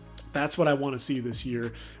 That's what I want to see this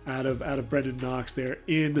year out of Brendan Knox there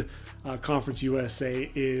in Conference USA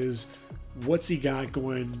is what's he got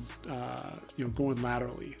going, going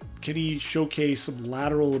laterally? Can he showcase some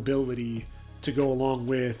lateral ability to go along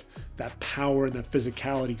with that power and that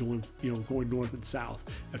physicality going north and south?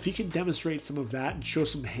 If he can demonstrate some of that and show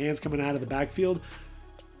some hands coming out of the backfield,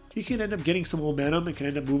 he can end up getting some momentum and can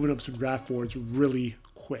end up moving up some draft boards really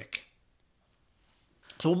quick.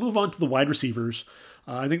 So we'll move on to the wide receivers.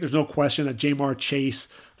 I think there's no question that Ja'Marr Chase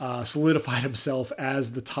solidified himself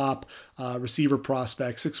as the top receiver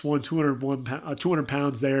prospect. 6'1", 200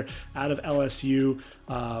 pounds there out of LSU.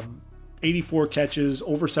 84 catches,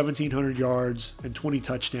 over 1,700 yards, and 20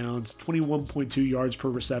 touchdowns, 21.2 yards per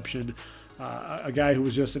reception. A guy who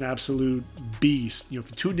was just an absolute beast. If you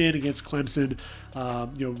tuned in against Clemson,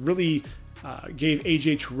 really gave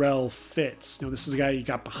A.J. Terrell fits. This is a guy you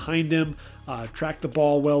got behind him, tracked the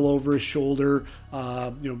ball well over his shoulder,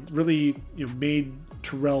 really made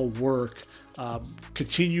Terrell work,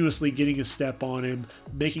 continuously getting a step on him,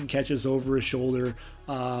 making catches over his shoulder,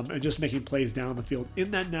 and just making plays down the field. In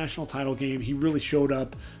that national title game, he really showed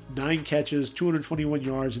up. 9 catches, 221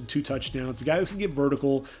 yards, and 2 touchdowns. A guy who can get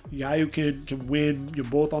vertical, a guy who can win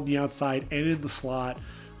both on the outside and in the slot.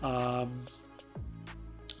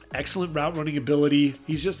 Excellent route running ability.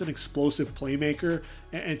 He's just an explosive playmaker.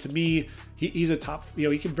 And to me, he's a top,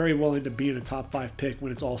 he can very well end up being a top 5 pick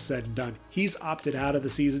when it's all said and done. He's opted out of the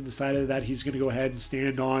season, decided that he's going to go ahead and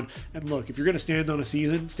stand on. And look, if you're going to stand on a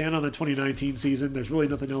season, stand on the 2019 season. There's really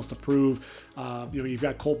nothing else to prove. You've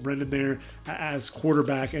got Colt Brennan there as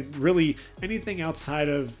quarterback, and really anything outside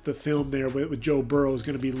of the film there with Joe Burrow is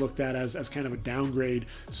going to be looked at as kind of a downgrade.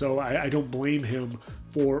 So I don't blame him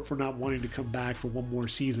for not wanting to come back for one more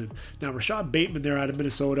season. Now, Rashad Bateman there out of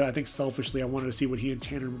Minnesota, I think selfishly I wanted to see what he and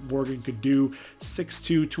Tanner Morgan could do.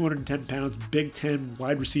 6'2", 210 pounds, Big Ten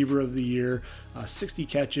wide receiver of the year, 60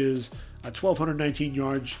 catches, 1,219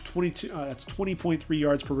 yards, that's 20.3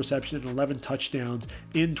 yards per reception and 11 touchdowns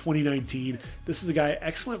in 2019. This is a guy,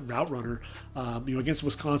 excellent route runner. Against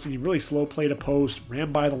Wisconsin, he really slow played a post,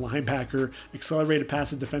 ran by the linebacker, accelerated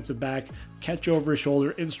past the defensive back, catch over his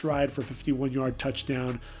shoulder, in stride for a 51-yard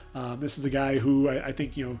touchdown. This is a guy who I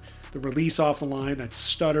think, the release off the line, that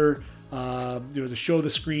stutter, to show the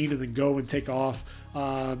screen and then go and take off.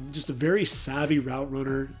 Just a very savvy route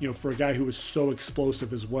runner, for a guy who was so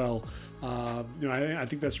explosive as well. I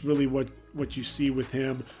think that's really what you see with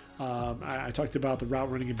him. I talked about the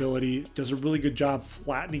route running ability. Does a really good job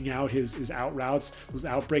flattening out his out routes, those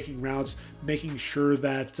out breaking routes, making sure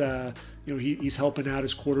that he's helping out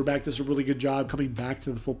his quarterback. Does a really good job coming back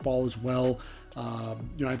to the football as well.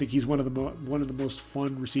 I think he's one of the most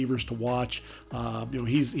fun receivers to watch.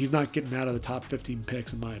 He's not getting out of the top 15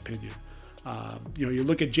 picks in my opinion. You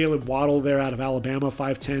look at Jalen Waddle there out of Alabama,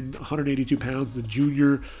 5'10", 182 pounds, the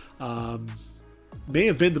junior. May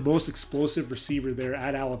have been the most explosive receiver there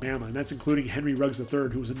at Alabama, and that's including Henry Ruggs III,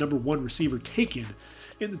 who was a number 1 receiver taken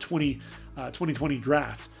in the 2020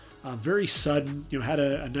 draft. Very sudden, had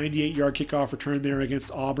a 98-yard kickoff return there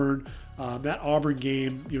against Auburn. That Auburn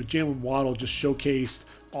game, Jalen Waddle just showcased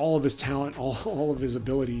all of his talent, all of his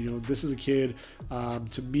ability. This is a kid,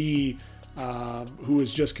 to me, who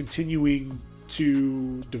is just continuing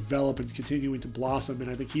to develop and continuing to blossom, and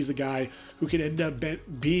I think he's a guy who could end up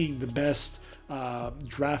being the best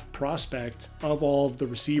draft prospect of all of the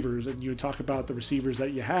receivers. And you talk about the receivers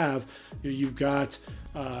that you have, you've got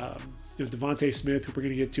Devontae Smith, who we're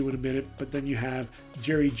going to get to in a minute, but then you have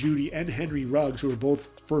Jerry Jeudy and Henry Ruggs, who are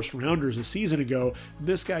both first rounders a season ago.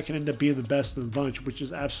 This guy can end up being the best of the bunch, which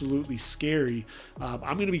is absolutely scary. I'm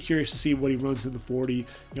going to be curious to see what he runs in the 40,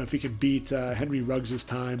 if he can beat Henry Ruggs'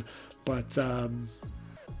 time. But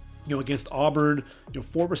against Auburn,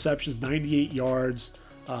 4 receptions, 98 yards.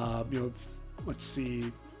 Let's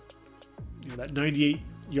see, that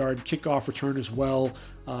 98-yard kickoff return as well.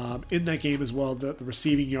 In that game as well, the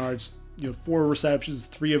receiving yards, 4 receptions,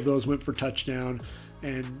 3 of those went for touchdown.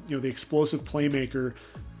 And, the explosive playmaker,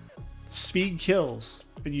 speed kills.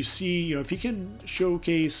 And you see, if he can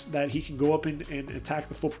showcase that he can go up and attack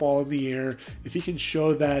the football in the air, if he can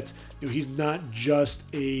show that, he's not just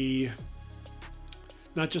a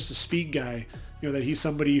speed guy, that he's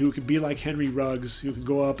somebody who can be like Henry Ruggs, who can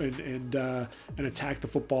go up and attack the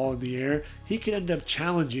football in the air, he could end up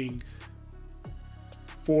challenging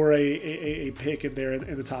for a pick in there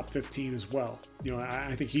in the top 15 as well.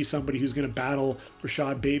 I think he's somebody who's going to battle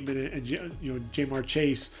Rashad Bateman and Ja'Marr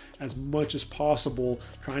Chase as much as possible,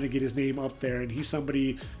 trying to get his name up there. And he's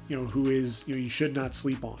somebody, who is, you should not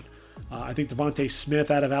sleep on. I think Devontae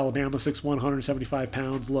Smith out of Alabama, 6'1", 175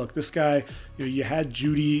 pounds. Look, this guy, you had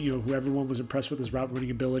Judy, who everyone was impressed with his route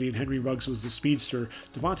running ability, and Henry Ruggs was the speedster.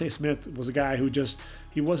 Devontae Smith was a guy who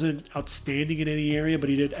he wasn't outstanding in any area, but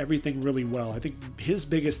he did everything really well. I think his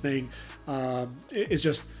biggest thing is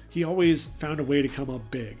just he always found a way to come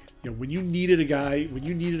up big. When you needed a guy who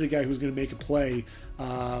was going to make a play,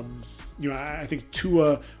 I think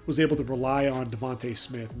Tua was able to rely on Devontae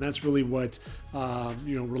Smith, and that's really what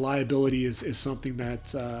reliability is something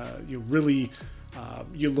that really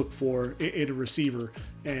you look for in a receiver.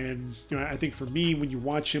 And I think for me, when you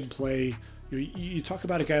watch him play, you talk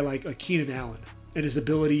about a guy like Keenan Allen and his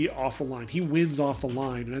ability off the line. He wins off the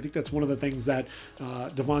line, and I think that's one of the things that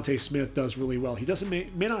Devontae Smith does really well. He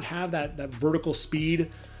may not have that vertical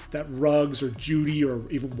speed that Ruggs or Judy or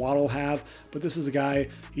even Waddle have, but this is a guy,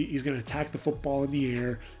 he's going to attack the football in the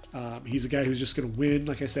air. He's a guy who's just going to win,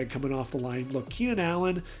 like I said, coming off the line. Look, Keenan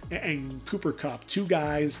Allen and Cooper Kupp, two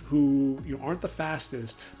guys who aren't the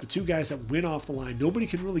fastest, but two guys that win off the line. Nobody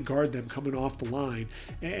can really guard them coming off the line.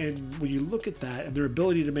 And when you look at that and their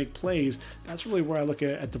ability to make plays, that's really where I look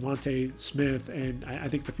at Devontae Smith, and I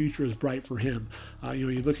think the future is bright for him.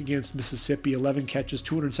 You look against Mississippi, 11 catches,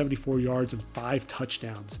 274 yards, and 5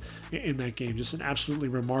 touchdowns in that game. Just an absolutely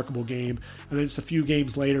remarkable game. And then just a few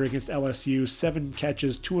games later against LSU, 7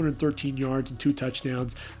 catches, 213 yards, and 2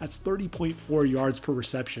 touchdowns. That's 30.4 yards per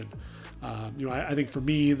reception. I think for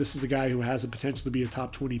me, this is a guy who has the potential to be a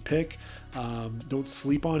top 20 pick. Don't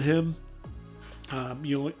sleep on him.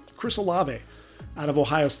 Chris Olave out of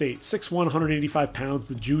Ohio State, 6'1", 185 pounds,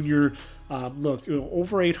 the junior.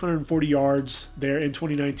 Over 840 yards there in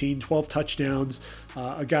 2019, 12 touchdowns,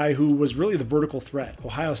 a guy who was really the vertical threat.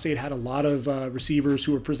 Ohio State had a lot of receivers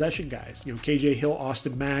who were possession guys. KJ Hill,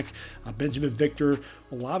 Austin Mack, Benjamin Victor.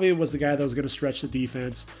 Olave was the guy that was going to stretch the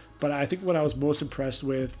defense. But I think what I was most impressed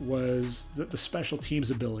with was the special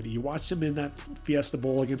teams ability. You watched him in that Fiesta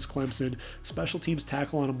Bowl against Clemson. Special teams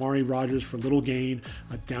tackle on Amari Rodgers for little gain,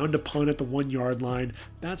 down to punt at the 1 yard line.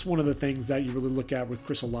 That's one of the things that you really look at with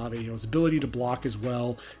Chris Olave. His ability to block as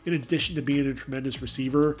well. In addition to being a tremendous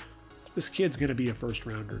receiver, this kid's going to be a first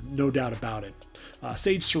rounder, no doubt about it.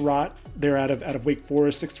 Sage Surratt, they're out of Wake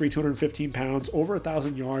Forest, 6'3", 215 pounds, over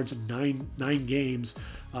 1,000 yards in nine games.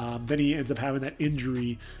 Then he ends up having that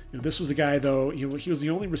injury. This was a guy, though, he was the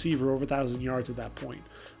only receiver over 1,000 yards at that point.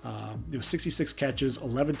 66 catches,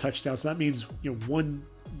 11 touchdowns. So that means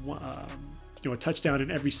a touchdown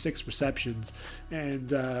in every 6 receptions.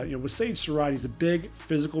 And with Sage Surratt, he's a big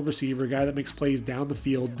physical receiver, a guy that makes plays down the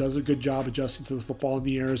field, does a good job adjusting to the football in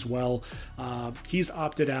the air as well. He's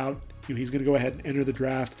opted out. He's going to go ahead and enter the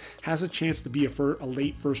draft. Has a chance to be a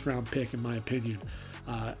late first-round pick, in my opinion.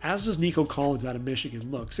 As does Nico Collins out of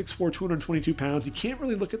Michigan. Look, 6'4", 222 pounds. You can't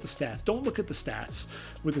really look at the stats. Don't look at the stats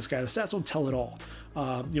with this guy. The stats don't tell it all.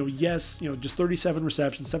 Just 37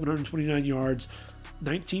 receptions, 729 yards,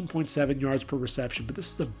 19.7 yards per reception. But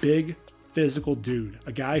this is a big physical dude,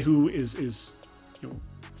 a guy who is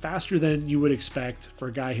faster than you would expect for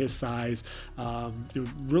a guy his size.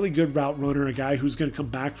 Really good route runner, a guy who's going to come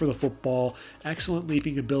back for the football, excellent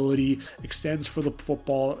leaping ability, extends for the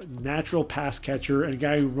football, natural pass catcher, and a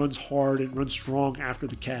guy who runs hard and runs strong after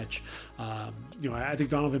the catch. I think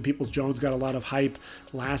Donovan Peoples-Jones got a lot of hype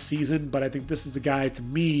last season, but I think this is the guy, to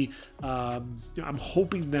me, I'm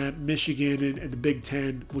hoping that Michigan and the Big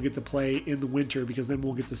Ten will get to play in the winter, because then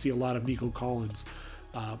we'll get to see a lot of Nico Collins.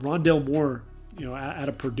 Rondale Moore, out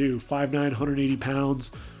of Purdue, 5'9", 180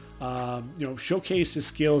 pounds, showcased his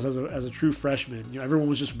skills as a true freshman. Everyone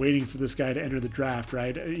was just waiting for this guy to enter the draft,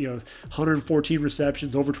 right? 114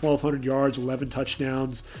 receptions, over 1,200 yards, 11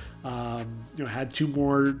 touchdowns, had 2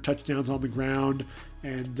 more touchdowns on the ground,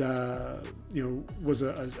 and was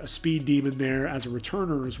a speed demon there as a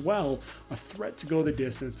returner as well, a threat to go the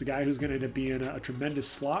distance, a guy who's going to end up being a tremendous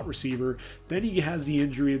slot receiver. Then he has the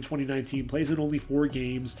injury in 2019, plays in only 4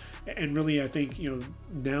 games, and really I think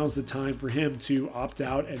now's the time for him to opt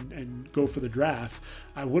out and go for the draft.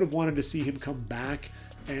 I would have wanted to see him come back,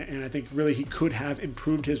 and I think really he could have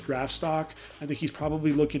improved his draft stock. I think he's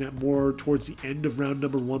probably looking at more towards the end of round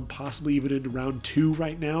number 1, possibly even into round 2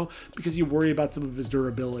 right now, because you worry about some of his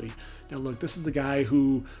durability. Now look, this is the guy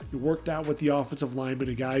who worked out with the offensive lineman,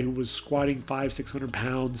 a guy who was squatting 500-600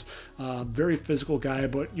 pounds, very physical guy.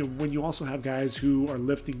 But when you also have guys who are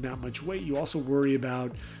lifting that much weight, you also worry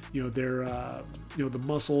about they're the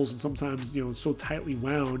muscles and sometimes so tightly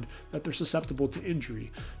wound that they're susceptible to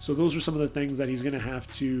injury. So those are some of the things that he's going to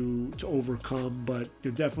have to overcome. But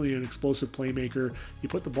definitely an explosive playmaker. You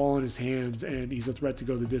put the ball in his hands and he's a threat to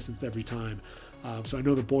go the distance every time. So I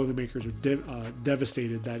know the Boilermakers are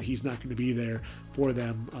devastated that he's not going to be there for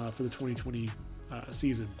them for the 2020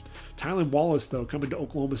 season. Tylan Wallace, though, coming to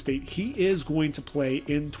Oklahoma State, he is going to play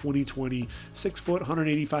in 2020. 6 foot,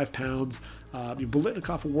 185 pounds.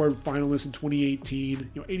 Biletnikoff Award finalist in 2018.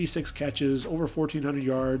 86 catches, over 1,400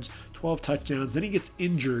 yards, 12 touchdowns. Then he gets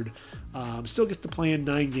injured. Still gets to play in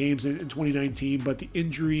 9 games in 2019, but the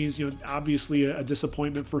injuries, obviously a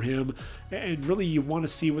disappointment for him. And really, you want to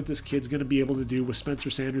see what this kid's going to be able to do with Spencer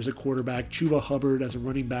Sanders at quarterback, Chuba Hubbard as a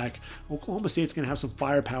running back. Oklahoma State's going to have some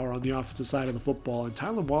firepower on the offensive side of the football. And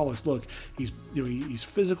Tylan Wallace, look, he's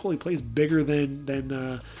physical. He plays bigger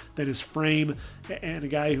than his frame, and a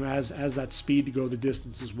guy who has that speed to go the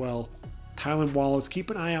distance as well. Tylan Wallace, keep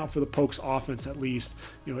an eye out for the Pokes offense at least.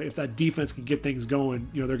 If that defense can get things going,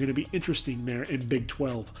 they're going to be interesting there in Big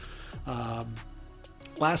 12.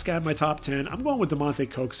 Last guy in my top 10, I'm going with Damonte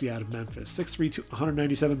Coxie out of Memphis. 6'3",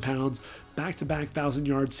 197 pounds, back-to-back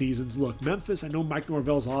 1,000-yard seasons. Look, Memphis, I know Mike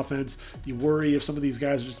Norvell's offense. You worry if some of these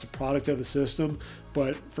guys are just a product of the system.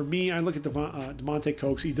 But for me, I look at Damonte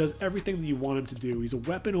Coxie. He does everything that you want him to do. He's a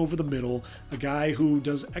weapon over the middle, a guy who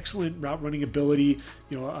does excellent route running ability,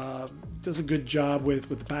 does a good job with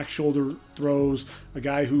the back shoulder throws, a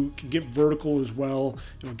guy who can get vertical as well,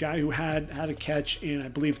 a guy who had a catch in, I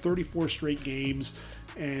believe, 34 straight games.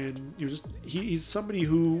 And he's somebody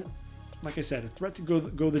who, like I said, a threat to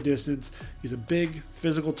go the distance. He's a big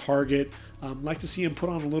physical target. Like to see him put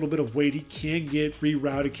on a little bit of weight. He can get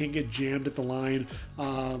rerouted, can get jammed at the line,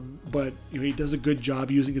 but he does a good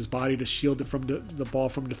job using his body to shield it from the ball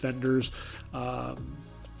from defenders.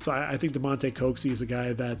 So I think Damonte Coxie is a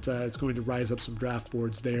guy that is going to rise up some draft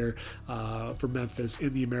boards there for Memphis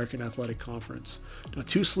in the American Athletic Conference. Now,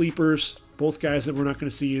 2 sleepers, both guys that we're not going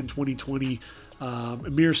to see in 2020.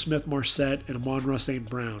 Ihmir Smith-Marsette and Amon-Ra St.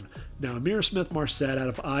 Brown. Now, Ihmir Smith-Marsette out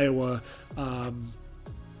of Iowa,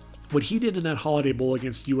 what he did in that Holiday Bowl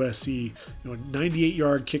against USC,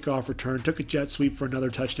 98-yard kickoff return, took a jet sweep for another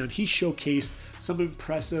touchdown. He showcased some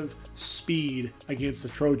impressive speed against the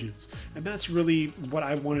Trojans. And that's really what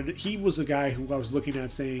I wanted. He was a guy who I was looking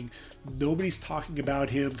at saying, nobody's talking about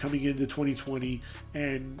him coming into 2020,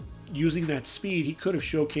 and using that speed, he could have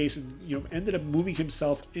showcased and ended up moving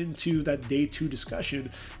himself into that day 2 discussion,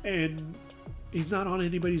 and he's not on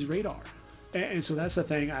anybody's radar. And so that's the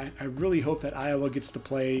thing. I really hope that Iowa gets to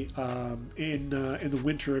play in the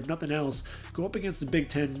winter. If nothing else, go up against the Big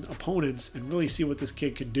Ten opponents and really see what this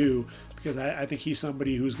kid can do, because I think he's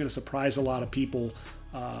somebody who's going to surprise a lot of people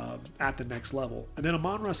at the next level. And then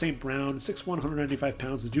Amon-Ra St. Brown, 6'1", 195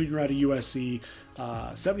 pounds, the junior out of USC,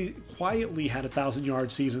 quietly had a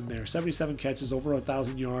 1,000-yard season there, 77 catches, over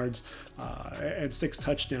 1,000 yards, and 6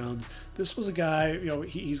 touchdowns. This was a guy,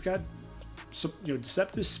 he's got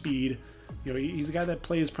deceptive speed. He's a guy that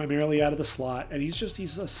plays primarily out of the slot, and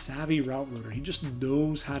he's a savvy route runner. He just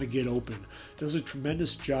knows how to get open. Does a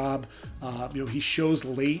tremendous job. He shows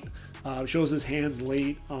his hands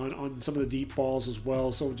late on some of the deep balls as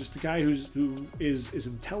well. So just a guy who is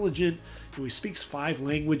intelligent. He speaks 5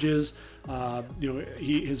 languages.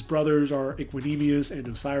 His brothers are Equanimeous and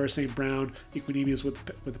Osiris St. Brown. Equanimeous with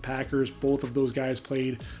the Packers. Both of those guys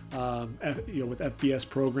played with FBS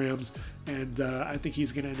programs, and I think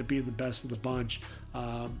he's going to end up being the best of the bunch.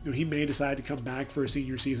 He may decide to come back for a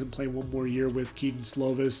senior season, play one more year with Keaton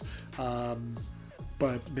Slovis,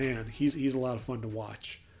 but man, he's a lot of fun to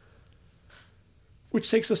watch. Which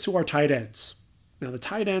takes us to our tight ends. Now the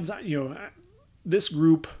tight ends, this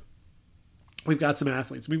group, we've got some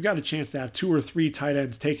athletes. We've got a chance to have 2 or 3 tight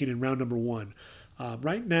ends taken in round number 1.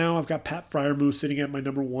 Right now, I've got Pat Freiermuth sitting at my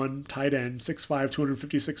number 1 tight end, 6'5",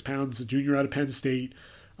 256 pounds, a junior out of Penn State.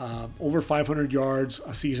 Over 500 yards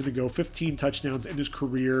a season ago, 15 touchdowns in his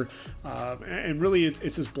career, and really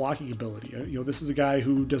it's his blocking ability. This is a guy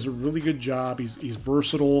who does a really good job. He's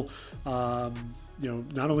versatile.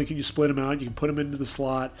 Not only can you split him out, you can put him into the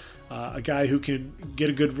slot. A guy who can get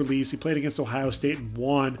a good release. He played against Ohio State and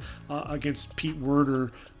won against Pete Werner,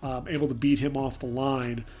 able to beat him off the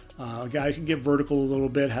line. A guy who can get vertical a little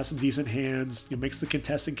bit, has some decent hands, makes the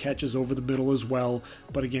contested catches over the middle as well.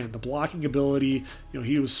 But again, the blocking ability,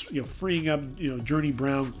 he was freeing up Journey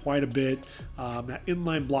Brown quite a bit. That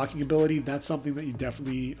inline blocking ability, that's something that you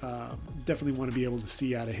definitely want to be able to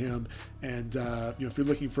see out of him. And if you're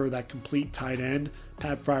looking for that complete tight end,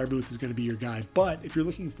 Pat Freiermuth is going to be your guy. But if you're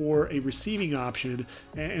looking for a receiving option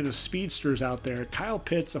and the speedsters out there, Kyle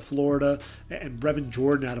Pitts of Florida and Brevin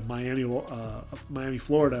Jordan out of Miami,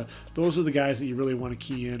 Florida, those are the guys that you really want to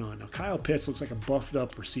key in on. Now, Kyle Pitts looks like a buffed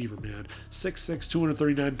up receiver, man. 6'6",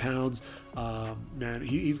 239 pounds. Man,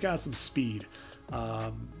 he's got some speed.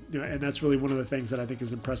 And that's really one of the things that I think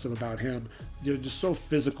is impressive about him. Just so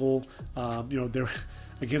physical. They're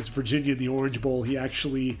against Virginia in the Orange Bowl. He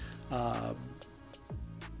actually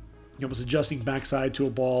was adjusting backside to a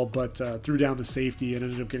ball, but threw down the safety and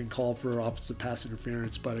ended up getting called for offensive pass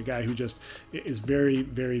interference. But a guy who just is very,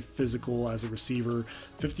 very physical as a receiver.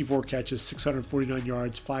 54 catches, 649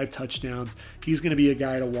 yards, 5 touchdowns. He's going to be a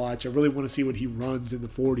guy to watch. I really want to see what he runs in the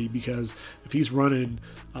 40, because if he's running,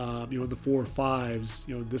 in the 4 or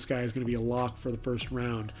 5s, this guy is going to be a lock for the first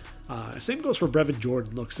round. Same goes for Brevin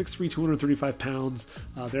Jordan. Look, 6'3", 235 pounds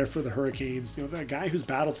there for the Hurricanes. That guy who's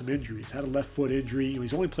battled some injuries, had a left foot injury.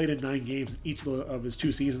 He's only played in 9 games in each of his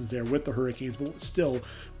 2 seasons there with the Hurricanes, but still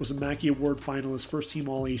was a Mackey Award finalist, first team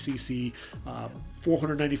All ACC,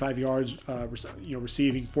 495 yards,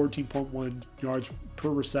 receiving 14.1 yards per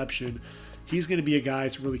reception. He's going to be a guy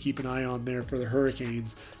to really keep an eye on there for the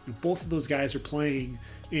Hurricanes. Both of those guys are playing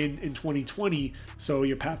in 2020, so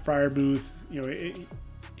Pat Freiermuth,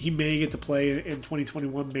 he may get to play in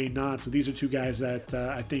 2021, may not. So these are 2 guys that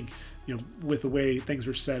I think, with the way things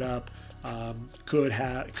are set up,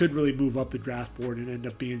 could really move up the draft board and end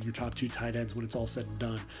up being your top 2 tight ends when it's all said and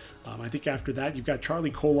done. I think after that, you've got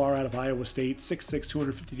Charlie Kolar out of Iowa State, 6'6",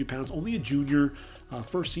 252 pounds, only a junior,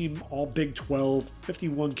 first team All Big 12,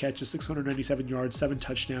 51 catches, 697 yards, 7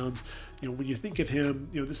 touchdowns. When you think of him,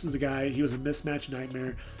 this is a guy, he was a mismatch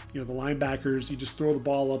nightmare. The linebackers, you just throw the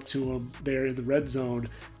ball up to him there in the red zone,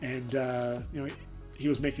 and he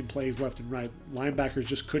was making plays left and right. Linebackers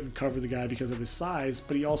just couldn't cover the guy because of his size,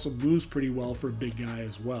 but he also moves pretty well for a big guy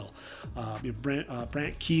as well. Brant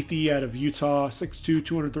Keithy out of Utah, 6'2",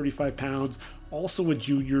 235 pounds, also a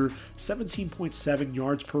junior, 17.7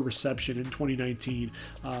 yards per reception in 2019.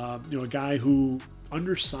 A guy who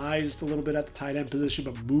undersized a little bit at the tight end position,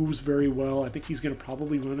 but moves very well. I think he's going to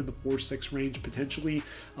probably run in the 4.6 range potentially.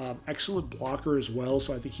 Excellent blocker as well,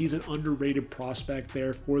 so I think he's an underrated prospect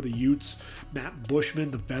there for the Utes. Matt Bushman,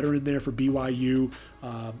 the veteran there for BYU,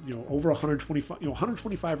 over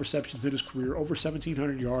 125 receptions in his career, over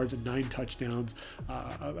 1,700 yards and 9 touchdowns.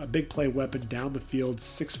 A big play weapon down the field,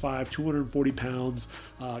 6'5", 240 pounds.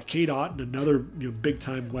 Cade Otton, another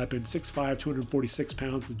big-time weapon, 6'5", 246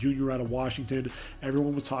 pounds, the junior out of Washington.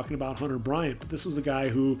 Everyone was talking about Hunter Bryant, but this was a guy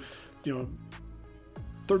who,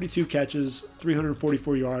 32 catches,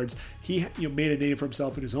 344 yards. He made a name for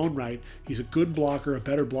himself in his own right. He's a good blocker, a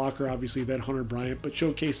better blocker, obviously, than Hunter Bryant, but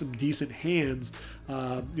showcased some decent hands.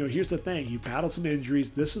 Here's the thing. He battled some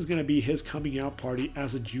injuries. This is going to be his coming out party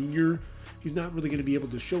as a junior. He's not really going to be able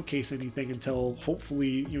to showcase anything until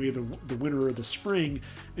hopefully either the winter or the spring,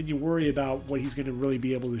 and you worry about what he's going to really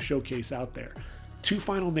be able to showcase out there. 2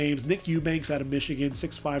 final names: Nick Eubanks out of Michigan,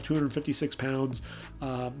 6'5", 256 pounds.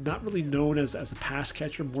 Not really known as a pass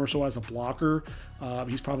catcher, more so as a blocker.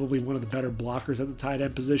 He's probably one of the better blockers at the tight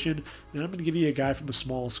end position. And I'm going to give you a guy from a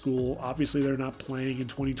small school. Obviously, they're not playing in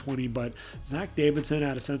 2020, but Zach Davidson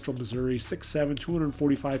out of Central Missouri, 6'7",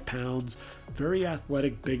 245 pounds. Very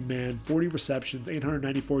athletic big man, 40 receptions,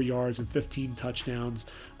 894 yards, and 15 touchdowns.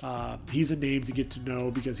 He's a name to get to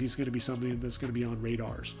know because he's going to be somebody that's going to be on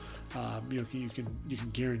radars. You can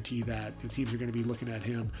guarantee that teams are going to be looking at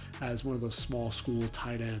him as one of those small school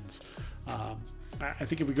tight ends. I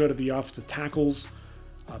think if we go to the offensive tackles,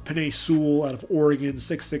 Penei Sewell out of Oregon,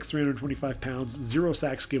 6'6", 325 pounds, 0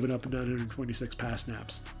 sacks given up and 926 pass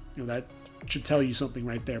snaps. That should tell you something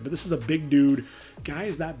right there. But this is a big dude.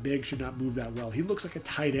 Guys that big should not move that well. He looks like a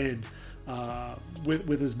tight end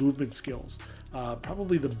with his movement skills.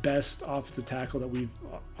 Probably the best offensive tackle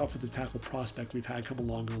prospect we've had come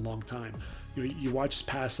along in a long time. You watch his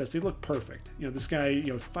pass sets; they look perfect. This guy,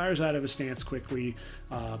 fires out of his stance quickly,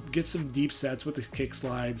 gets some deep sets with his kick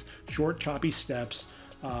slides, short choppy steps,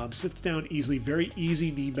 sits down easily, very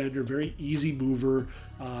easy knee bender, very easy mover.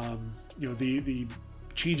 The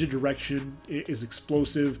change of direction is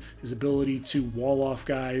explosive. His ability to wall off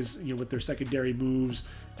guys, with their secondary moves,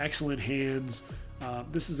 excellent hands.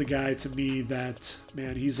 This is the guy to me that,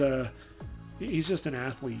 man, he's he's just an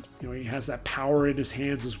athlete. He has that power in his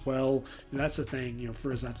hands as well. And that's the thing.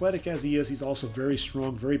 For as athletic as he is, he's also very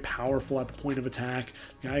strong, very powerful at the point of attack.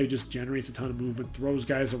 Guy who just generates a ton of movement, throws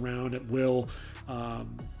guys around at will.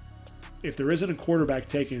 If there isn't a quarterback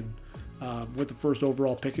taken with the first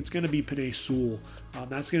overall pick, it's going to be Penei Sewell.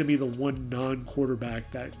 That's going to be the one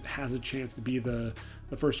non-quarterback that has a chance to be the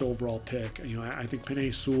first overall pick. I think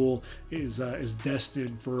Penei Sewell is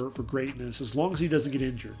destined for greatness as long as he doesn't get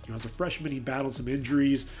injured. As a freshman, he battled some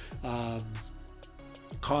injuries,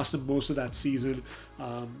 cost him most of that season.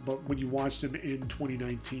 But when you watched him in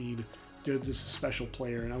 2019, just a special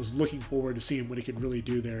player, and I was looking forward to seeing what he could really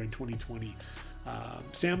do there in 2020.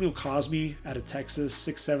 Samuel Cosme out of Texas,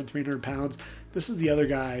 6'7", 300 pounds. This is the other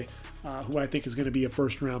guy who I think is going to be a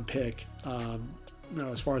first-round pick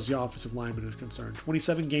as far as the offensive lineman is concerned.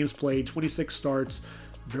 27 games played, 26 starts,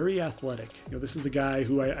 very athletic. This is a guy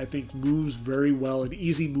who I think moves very well, an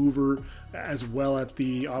easy mover as well at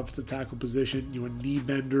the offensive tackle position. A knee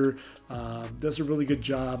bender, does a really good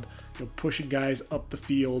job pushing guys up the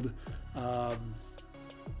field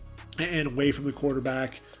and away from the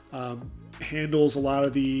quarterback. Handles a lot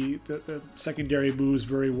of the secondary moves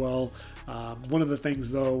very well. One of the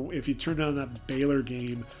things, though, if you turn on that Baylor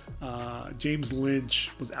game, James Lynch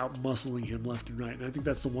was out muscling him left and right. And I think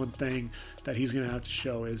that's the one thing that he's going to have to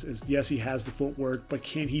show is yes, he has the footwork, but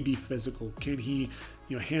can he be physical? Can he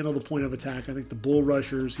handle the point of attack? I think the bull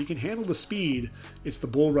rushers, he can handle the speed. It's the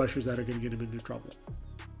bull rushers that are going to get him into trouble.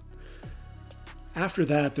 After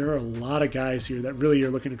that, there are a lot of guys here that really are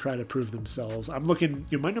looking to try to prove themselves. I'm looking,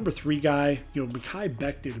 my number 3 guy, Mekhi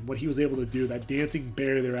Becton, and what he was able to do, that dancing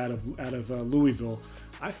bear there out of Louisville.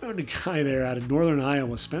 I found a guy there out of Northern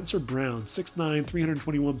Iowa, Spencer Brown, 6'9",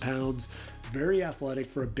 321 pounds, very athletic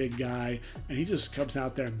for a big guy, and he just comes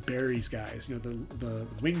out there and buries guys. The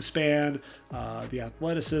wingspan, the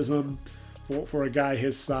athleticism for a guy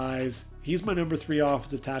his size. He's my number 3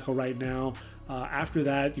 offensive tackle right now. After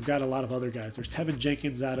that, you've got a lot of other guys. There's Tevin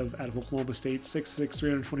Jenkins out of Oklahoma State, 6'6",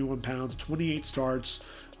 321 pounds, 28 starts,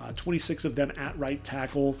 26 of them at right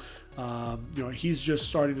tackle. He's just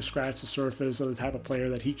starting to scratch the surface of the type of player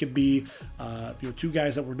that he can be. 2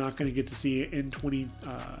 guys that we're not going to get to see in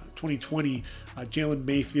 2020. Jalen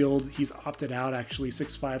Mayfield, he's opted out actually,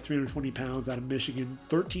 6'5", 320 pounds out of Michigan,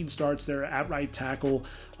 13 starts there at right tackle.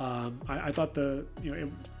 I thought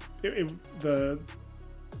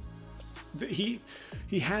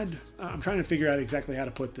he had, I'm trying to figure out exactly how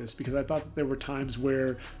to put this, because I thought that there were times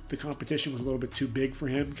where the competition was a little bit too big for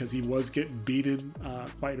him because he was getting beaten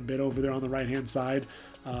quite a bit over there on the right-hand side.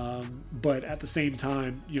 But at the same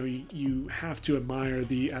time, you have to admire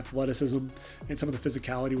the athleticism and some of the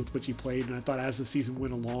physicality with which he played. And I thought as the season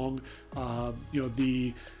went along,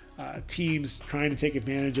 the teams trying to take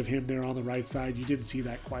advantage of him there on the right side, you didn't see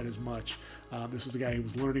that quite as much. This is a guy who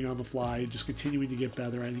was learning on the fly, just continuing to get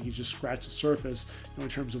better. I think he just scratched the surface in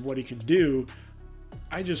terms of what he can do.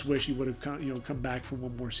 I just wish he would have come back for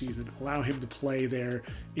one more season, allow him to play there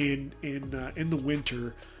in the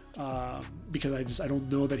winter, because I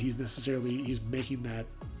don't know that he's making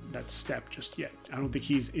that step just yet. I don't think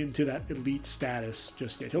he's into that elite status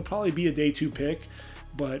just yet. He'll probably be a day 2 pick,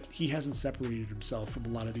 but he hasn't separated himself from a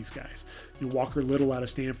lot of these guys. Walker Little out of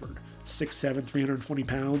Stanford, 6'7", 320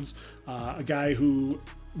 pounds, a guy who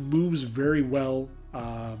moves very well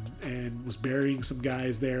and was burying some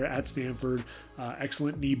guys there at Stanford.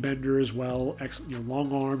 Excellent knee bender as well,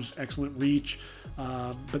 long arms, excellent reach.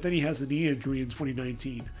 But then he has the knee injury in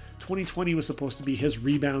 2019. 2020 was supposed to be his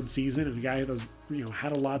rebound season, and a guy that was,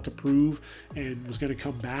 had a lot to prove and was going to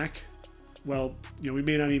come back. Well, we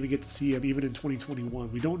may not even get to see him even in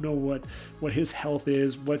 2021. We don't know what his health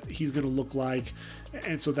is, what he's going to look like.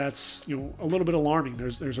 And so that's, a little bit alarming.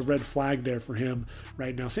 There's a red flag there for him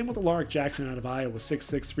right now. Same with Alaric Jackson out of Iowa,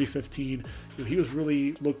 6'6", 315. He was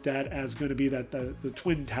really looked at as going to be the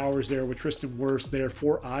Twin Towers there with Tristan Wirfs there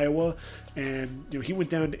for Iowa. And, he went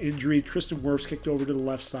down to injury. Tristan Wirfs kicked over to the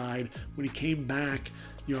left side. When he came back,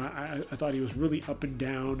 I thought he was really up and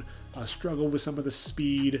down, struggled with some of the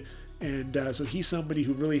speed. And so he's somebody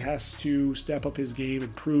who really has to step up his game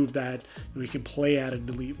and prove that he can play at an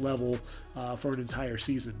elite level for an entire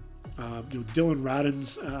season. Dylan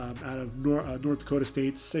Radins out of North Dakota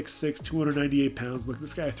State, 6'6", 298 pounds. Look,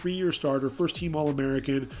 this guy, a 3-year starter, first-team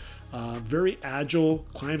All-American, very agile,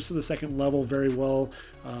 climbs to the second level very well.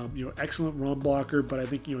 Excellent run blocker, but I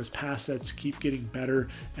think his pass sets keep getting better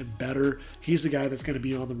and better. He's the guy that's going to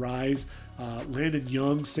be on the rise. Landon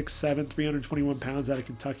Young, 6'7", 321 pounds out of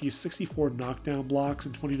Kentucky, 64 knockdown blocks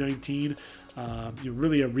in 2019.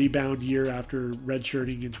 Really a rebound year after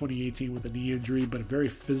redshirting in 2018 with a knee injury, but a very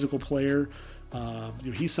physical player.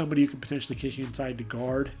 He's somebody who could potentially kick inside to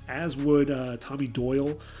guard, as would Tommy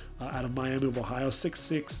Doyle out of Miami of Ohio,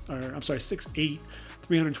 6'8",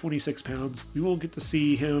 326 pounds. We won't get to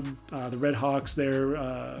see him. The Red Hawks,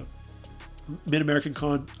 their Mid-American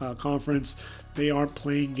Conference, they aren't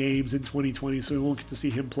playing games in 2020, so we won't get to see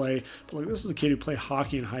him play. But like, this is a kid who played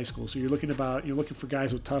hockey in high school, so you're looking for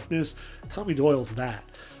guys with toughness. Tommy Doyle's that.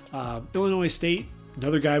 Illinois State,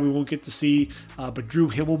 another guy we won't get to see, but Drew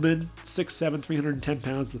Himmelman, 6'7", 310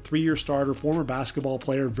 pounds, the 3-year starter, former basketball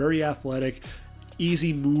player, very athletic,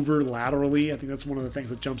 easy mover laterally. I think that's one of the things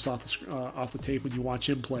that jumps off the tape when you watch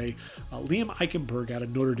him play. Liam Eichenberg out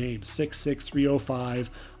of Notre Dame, 6'6", 305.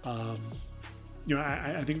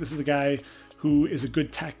 I think this is a guy who is a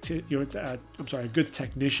good good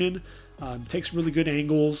technician. Takes really good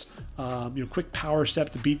angles. Quick power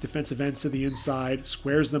step to beat defensive ends to the inside,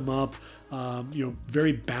 squares them up.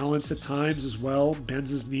 Very balanced at times as well.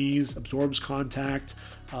 Bends his knees, absorbs contact.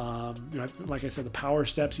 Like I said, the power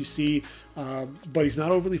steps you see, but he's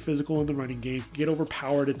not overly physical in the running game. Get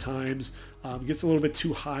overpowered at times. Gets a little bit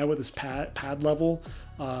too high with his pad level.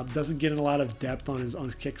 Doesn't get in a lot of depth on his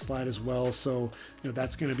kick slide as well. So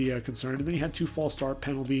that's going to be a concern. And then he had 2 false start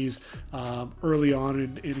penalties early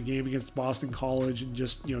on in a game against Boston College, and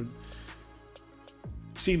just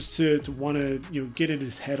seems to want to get in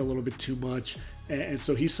his head a little bit too much. And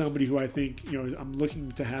so he's somebody who I think I'm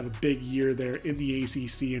looking to have a big year there in the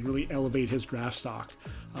ACC and really elevate his draft stock.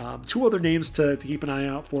 2 other names to keep an eye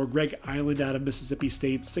out for: Greg Island out of Mississippi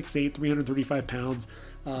State, 6'8", 335 pounds.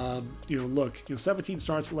 17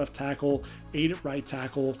 starts at left tackle, 8 at right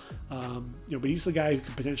tackle. But he's the guy who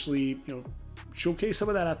could potentially showcase some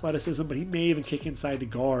of that athleticism, but he may even kick inside to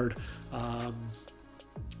guard.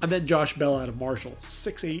 And then Josh Bell out of Marshall,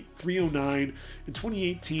 6'8", 309. In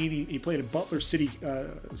 2018, he played at Butler City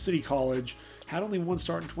College. Had only 1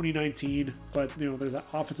 start in 2019, but there's that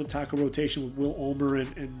offensive tackle rotation with Will Ulmer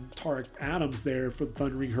and Tarek Adams there for the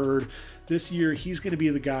Thundering Herd. This year, he's going to be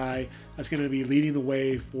the guy that's going to be leading the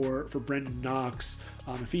way for Brendan Knox.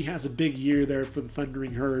 If he has a big year there for the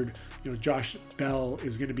Thundering Herd, Josh Bell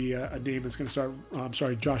is going to be a name that's going to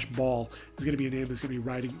start. Josh Ball is going to be a name that's going to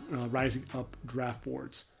be rising up draft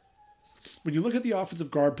boards. When you look at the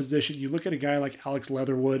offensive guard position, you look at a guy like Alex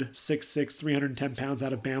Leatherwood, 6'6", 310 pounds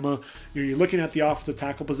out of Bama. You're looking at the offensive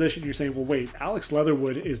tackle position, you're saying, well, wait, Alex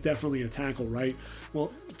Leatherwood is definitely a tackle, right?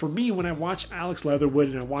 Well, for me, when I watch Alex Leatherwood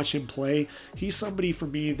and I watch him play, he's somebody for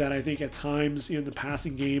me that I think at times in the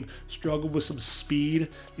passing game struggled with some speed.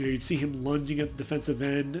 You'd see him lunging at the defensive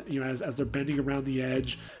end, as they're bending around the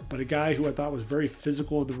edge. But a guy who I thought was very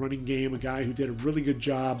physical in the running game, a guy who did a really good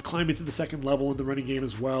job climbing to the second level in the running game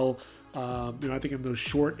as well. I think in those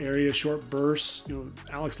short areas, short bursts,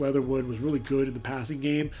 Alex Leatherwood was really good in the passing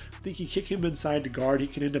game. I think you kick him inside to guard, he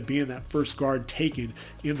can end up being that first guard taken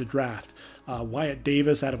in the draft. Wyatt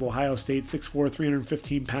Davis out of Ohio State, 6'4",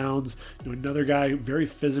 315 pounds. Another guy, very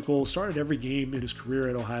physical, started every game in his career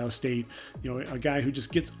at Ohio State. A guy who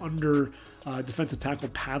just gets under defensive tackle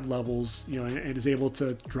pad levels, and is able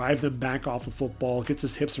to drive them back off the football, gets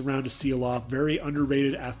his hips around to seal off, very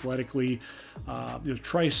underrated athletically.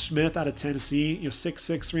 Trice Smith out of Tennessee,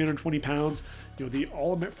 6'6", 320 pounds. The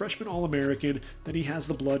freshman All-American. Then he has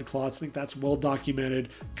the blood clots. I think that's well documented.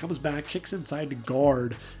 Comes back, kicks inside to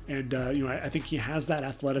guard, and I think he has that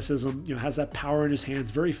athleticism. Has that power in his hands.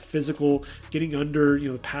 Very physical, getting under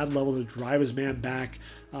the pad level to drive his man back.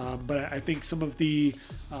 But I think some of the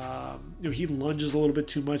he lunges a little bit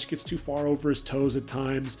too much, gets too far over his toes at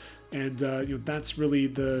times. And that's really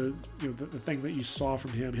the thing that you saw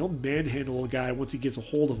from him. He'll manhandle a guy once he gets a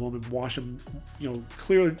hold of him and wash him,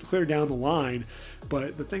 clear down the line.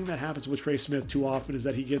 But the thing that happens with Trey Smith too often is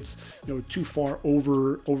that he gets too far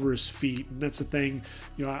over his feet, and that's the thing.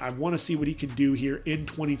 I want to see what he can do here in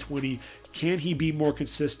 2020. Can he be more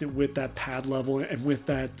consistent with that pad level and with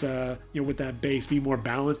that with that base, be more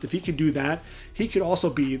balanced? If he can do that, he could also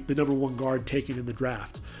be the number 1 guard taken in the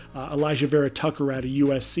draft. Elijah Vera Tucker out of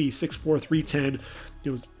USC, 6'4", 310.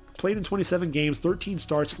 Played in 27 games, 13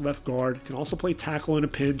 starts at left guard. Can also play tackle in a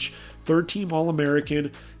pinch. 3rd-team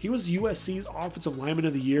All-American. He was USC's Offensive Lineman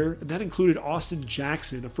of the Year, and that included Austin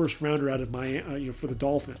Jackson, a first-rounder out of Miami, for the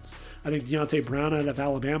Dolphins. I think Deontay Brown out of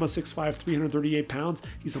Alabama, 6'5", 338 pounds.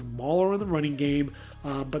 He's a mauler in the running game,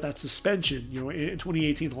 but that suspension, in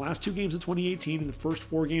 2018, the last 2 games of 2018 and the first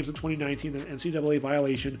 4 games of 2019, an NCAA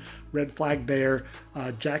violation, red flag there.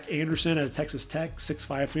 Jack Anderson out of Texas Tech,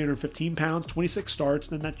 6'5", 315 pounds, 26 starts,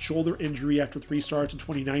 then that shoulder injury after 3 starts in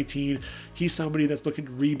 2019. He's somebody that's looking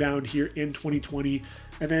to rebound here in 2020.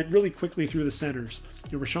 And then really quickly through the centers,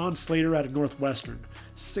 Rashawn Slater out of Northwestern,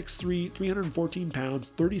 6'3", 314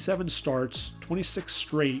 pounds, 37 starts, 26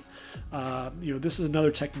 straight. This is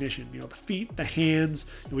another technician. The feet, the hands.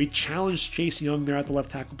 He challenged Chase Young there at the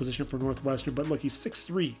left tackle position for Northwestern. But look, he's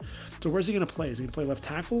 6'3". So where's he going to play? Is he going to play left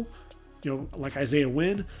tackle? Like Isaiah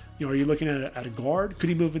Wynn? Are you looking at a guard? Could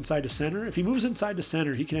he move inside to center? If he moves inside to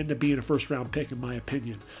center, he can end up being a first-round pick, in my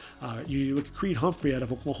opinion. You look at Creed Humphrey out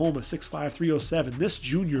of Oklahoma, 6'5", 307. This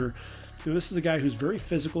junior, this is a guy who's very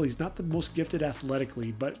physical. He's not the most gifted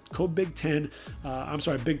athletically, but Big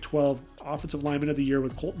 12 offensive lineman of the year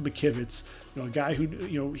with Colton McKivitz. A guy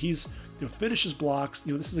who, he's finishes blocks.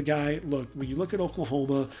 This is a guy, look, when you look at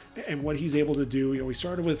Oklahoma and what he's able to do, we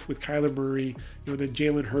started with Kyler Murray, then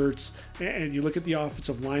Jalen Hurts, and you look at the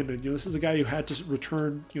offensive linemen, this is a guy who had to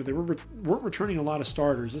return, they weren't returning a lot of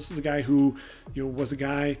starters. This is a guy who, was a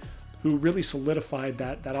guy who really solidified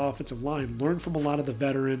that offensive line, learned from a lot of the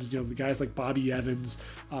veterans, the guys like Bobby Evans,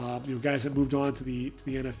 guys that moved on to the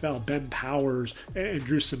NFL, Ben Powers and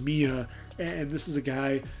Drew Samia. And this is a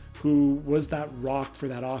guy who was that rock for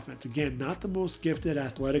that offense. Again, not the most gifted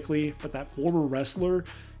athletically, but that former wrestler.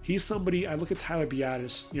 He's somebody, I look at Tyler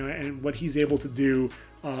Biadasz, and what he's able to do.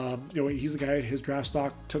 He's a guy, his draft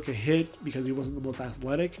stock took a hit because he wasn't the most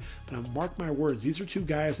athletic. But mark my words, these are two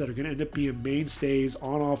guys that are going to end up being mainstays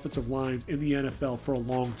on offensive lines in the NFL for a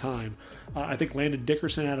long time. I think Landon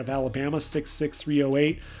Dickerson out of Alabama, 6'6",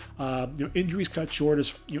 308. Injuries cut short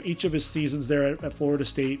as each of his seasons there at Florida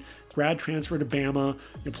State. Grad transfer to Bama.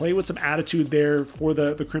 Play with some attitude there for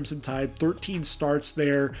the Crimson Tide. 13 starts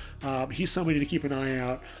there. He's somebody to keep an eye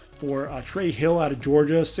out for. Trey Hill out of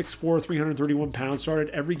Georgia, 6'4", 331 pounds. Started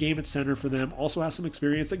every game at center for them. Also has some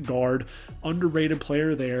experience at guard. Underrated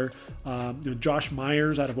player there. Josh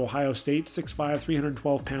Myers out of Ohio State, 6'5",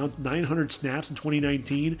 312 pounds. 900 snaps in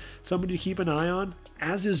 2019. Somebody to keep an eye on.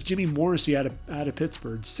 As is Jimmy Morrissey out of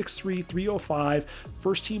Pittsburgh, 6'3", 305,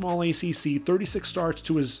 first team All ACC, 36 starts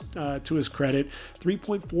to his credit,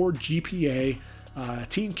 3.4 GPA.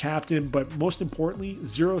 Team captain, but most importantly,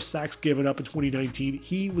 0 sacks given up in 2019.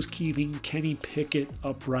 He was keeping Kenny Pickett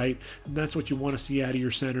upright, and that's what you want to see out of your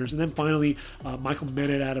centers. And then finally, Michael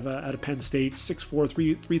Bennett out of Penn State, 6'4",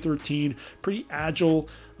 313, pretty agile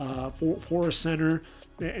for a center.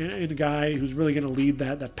 And a guy who's really going to lead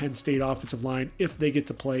that Penn State offensive line if they get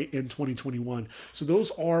to play in 2021. So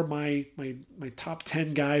those are my top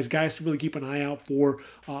 10 guys to really keep an eye out for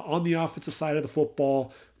on the offensive side of the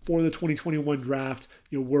football for the 2021 draft.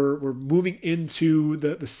 We're moving into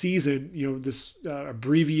the season, this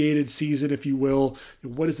abbreviated season, if you will.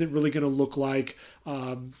 What is it really going to look like?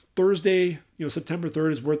 Thursday, September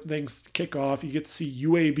 3rd is where things kick off. You get to see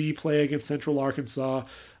UAB play against Central Arkansas.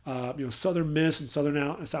 Southern Miss and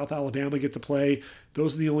South Alabama get to play.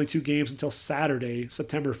 Those are the only two games until Saturday,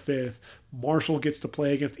 September 5th. Marshall gets to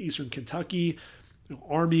play against Eastern Kentucky.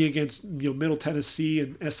 Army against Middle Tennessee,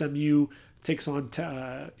 and SMU takes on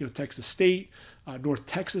Texas State. North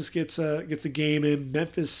Texas gets a game in.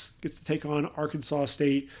 Memphis gets to take on Arkansas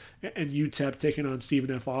State, and UTEP taking on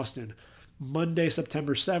Stephen F. Austin. Monday,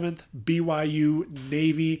 September 7th, BYU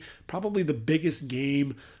Navy, probably the biggest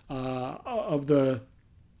game of the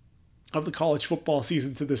college football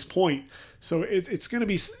season to this point. So it's going to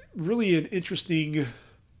be really an interesting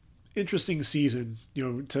season,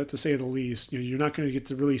 to say the least. You're not going to get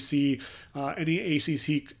to really see any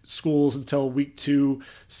ACC schools until week 2.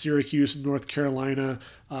 Syracuse, North Carolina,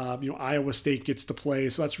 Iowa State gets to play.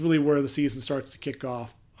 So that's really where the season starts to kick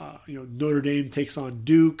off. Notre Dame takes on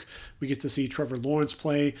Duke. We get to see Trevor Lawrence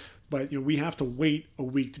play. But we have to wait a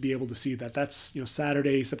week to be able to see that. That's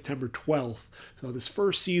Saturday, September 12th. So this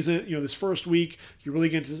first season, this first week, you're really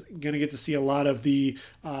going to get to see a lot of the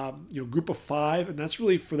group of 5, and that's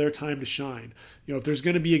really for their time to shine. If there's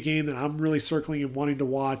going to be a game that I'm really circling and wanting to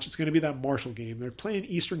watch, it's going to be that Marshall game. They're playing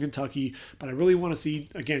Eastern Kentucky, but I really want to see,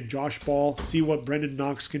 again, Josh Ball, see what Brendan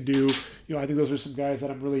Knox can do. I think those are some guys that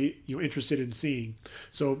I'm really interested in seeing.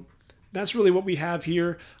 So that's really what we have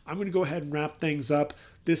here. I'm going to go ahead and wrap things up.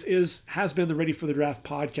 This has been the Ready for the Draft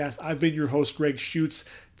podcast. I've been your host, Greg Schutz.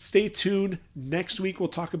 Stay tuned. Next week, we'll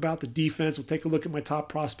talk about the defense. We'll take a look at my top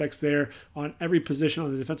prospects there on every position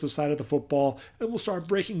on the defensive side of the football. And we'll start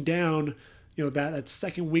breaking down that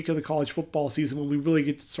second week of the college football season when we really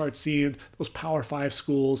get to start seeing those Power 5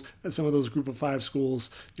 schools and some of those Group of 5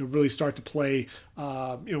 schools really start to play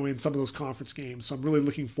in some of those conference games. So I'm really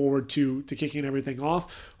looking forward to kicking everything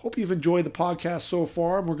off. Hope you've enjoyed the podcast so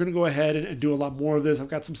far. And we're going to go ahead and do a lot more of this. I've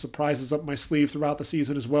got some surprises up my sleeve throughout the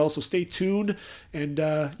season as well. So stay tuned, and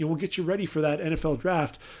we'll get you ready for that NFL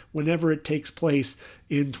draft whenever it takes place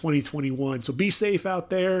in 2021. So be safe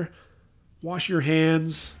out there. Wash your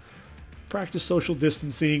hands. Practice social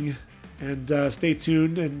distancing, And stay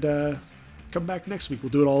tuned and come back next week.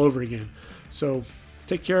 We'll do it all over again. So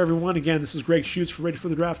take care, everyone. Again, this is Greg Schutz for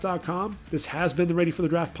ReadyForTheDraft.com. This has been the Ready for the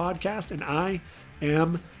Draft podcast, and I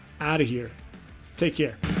am out of here. Take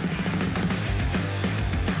care.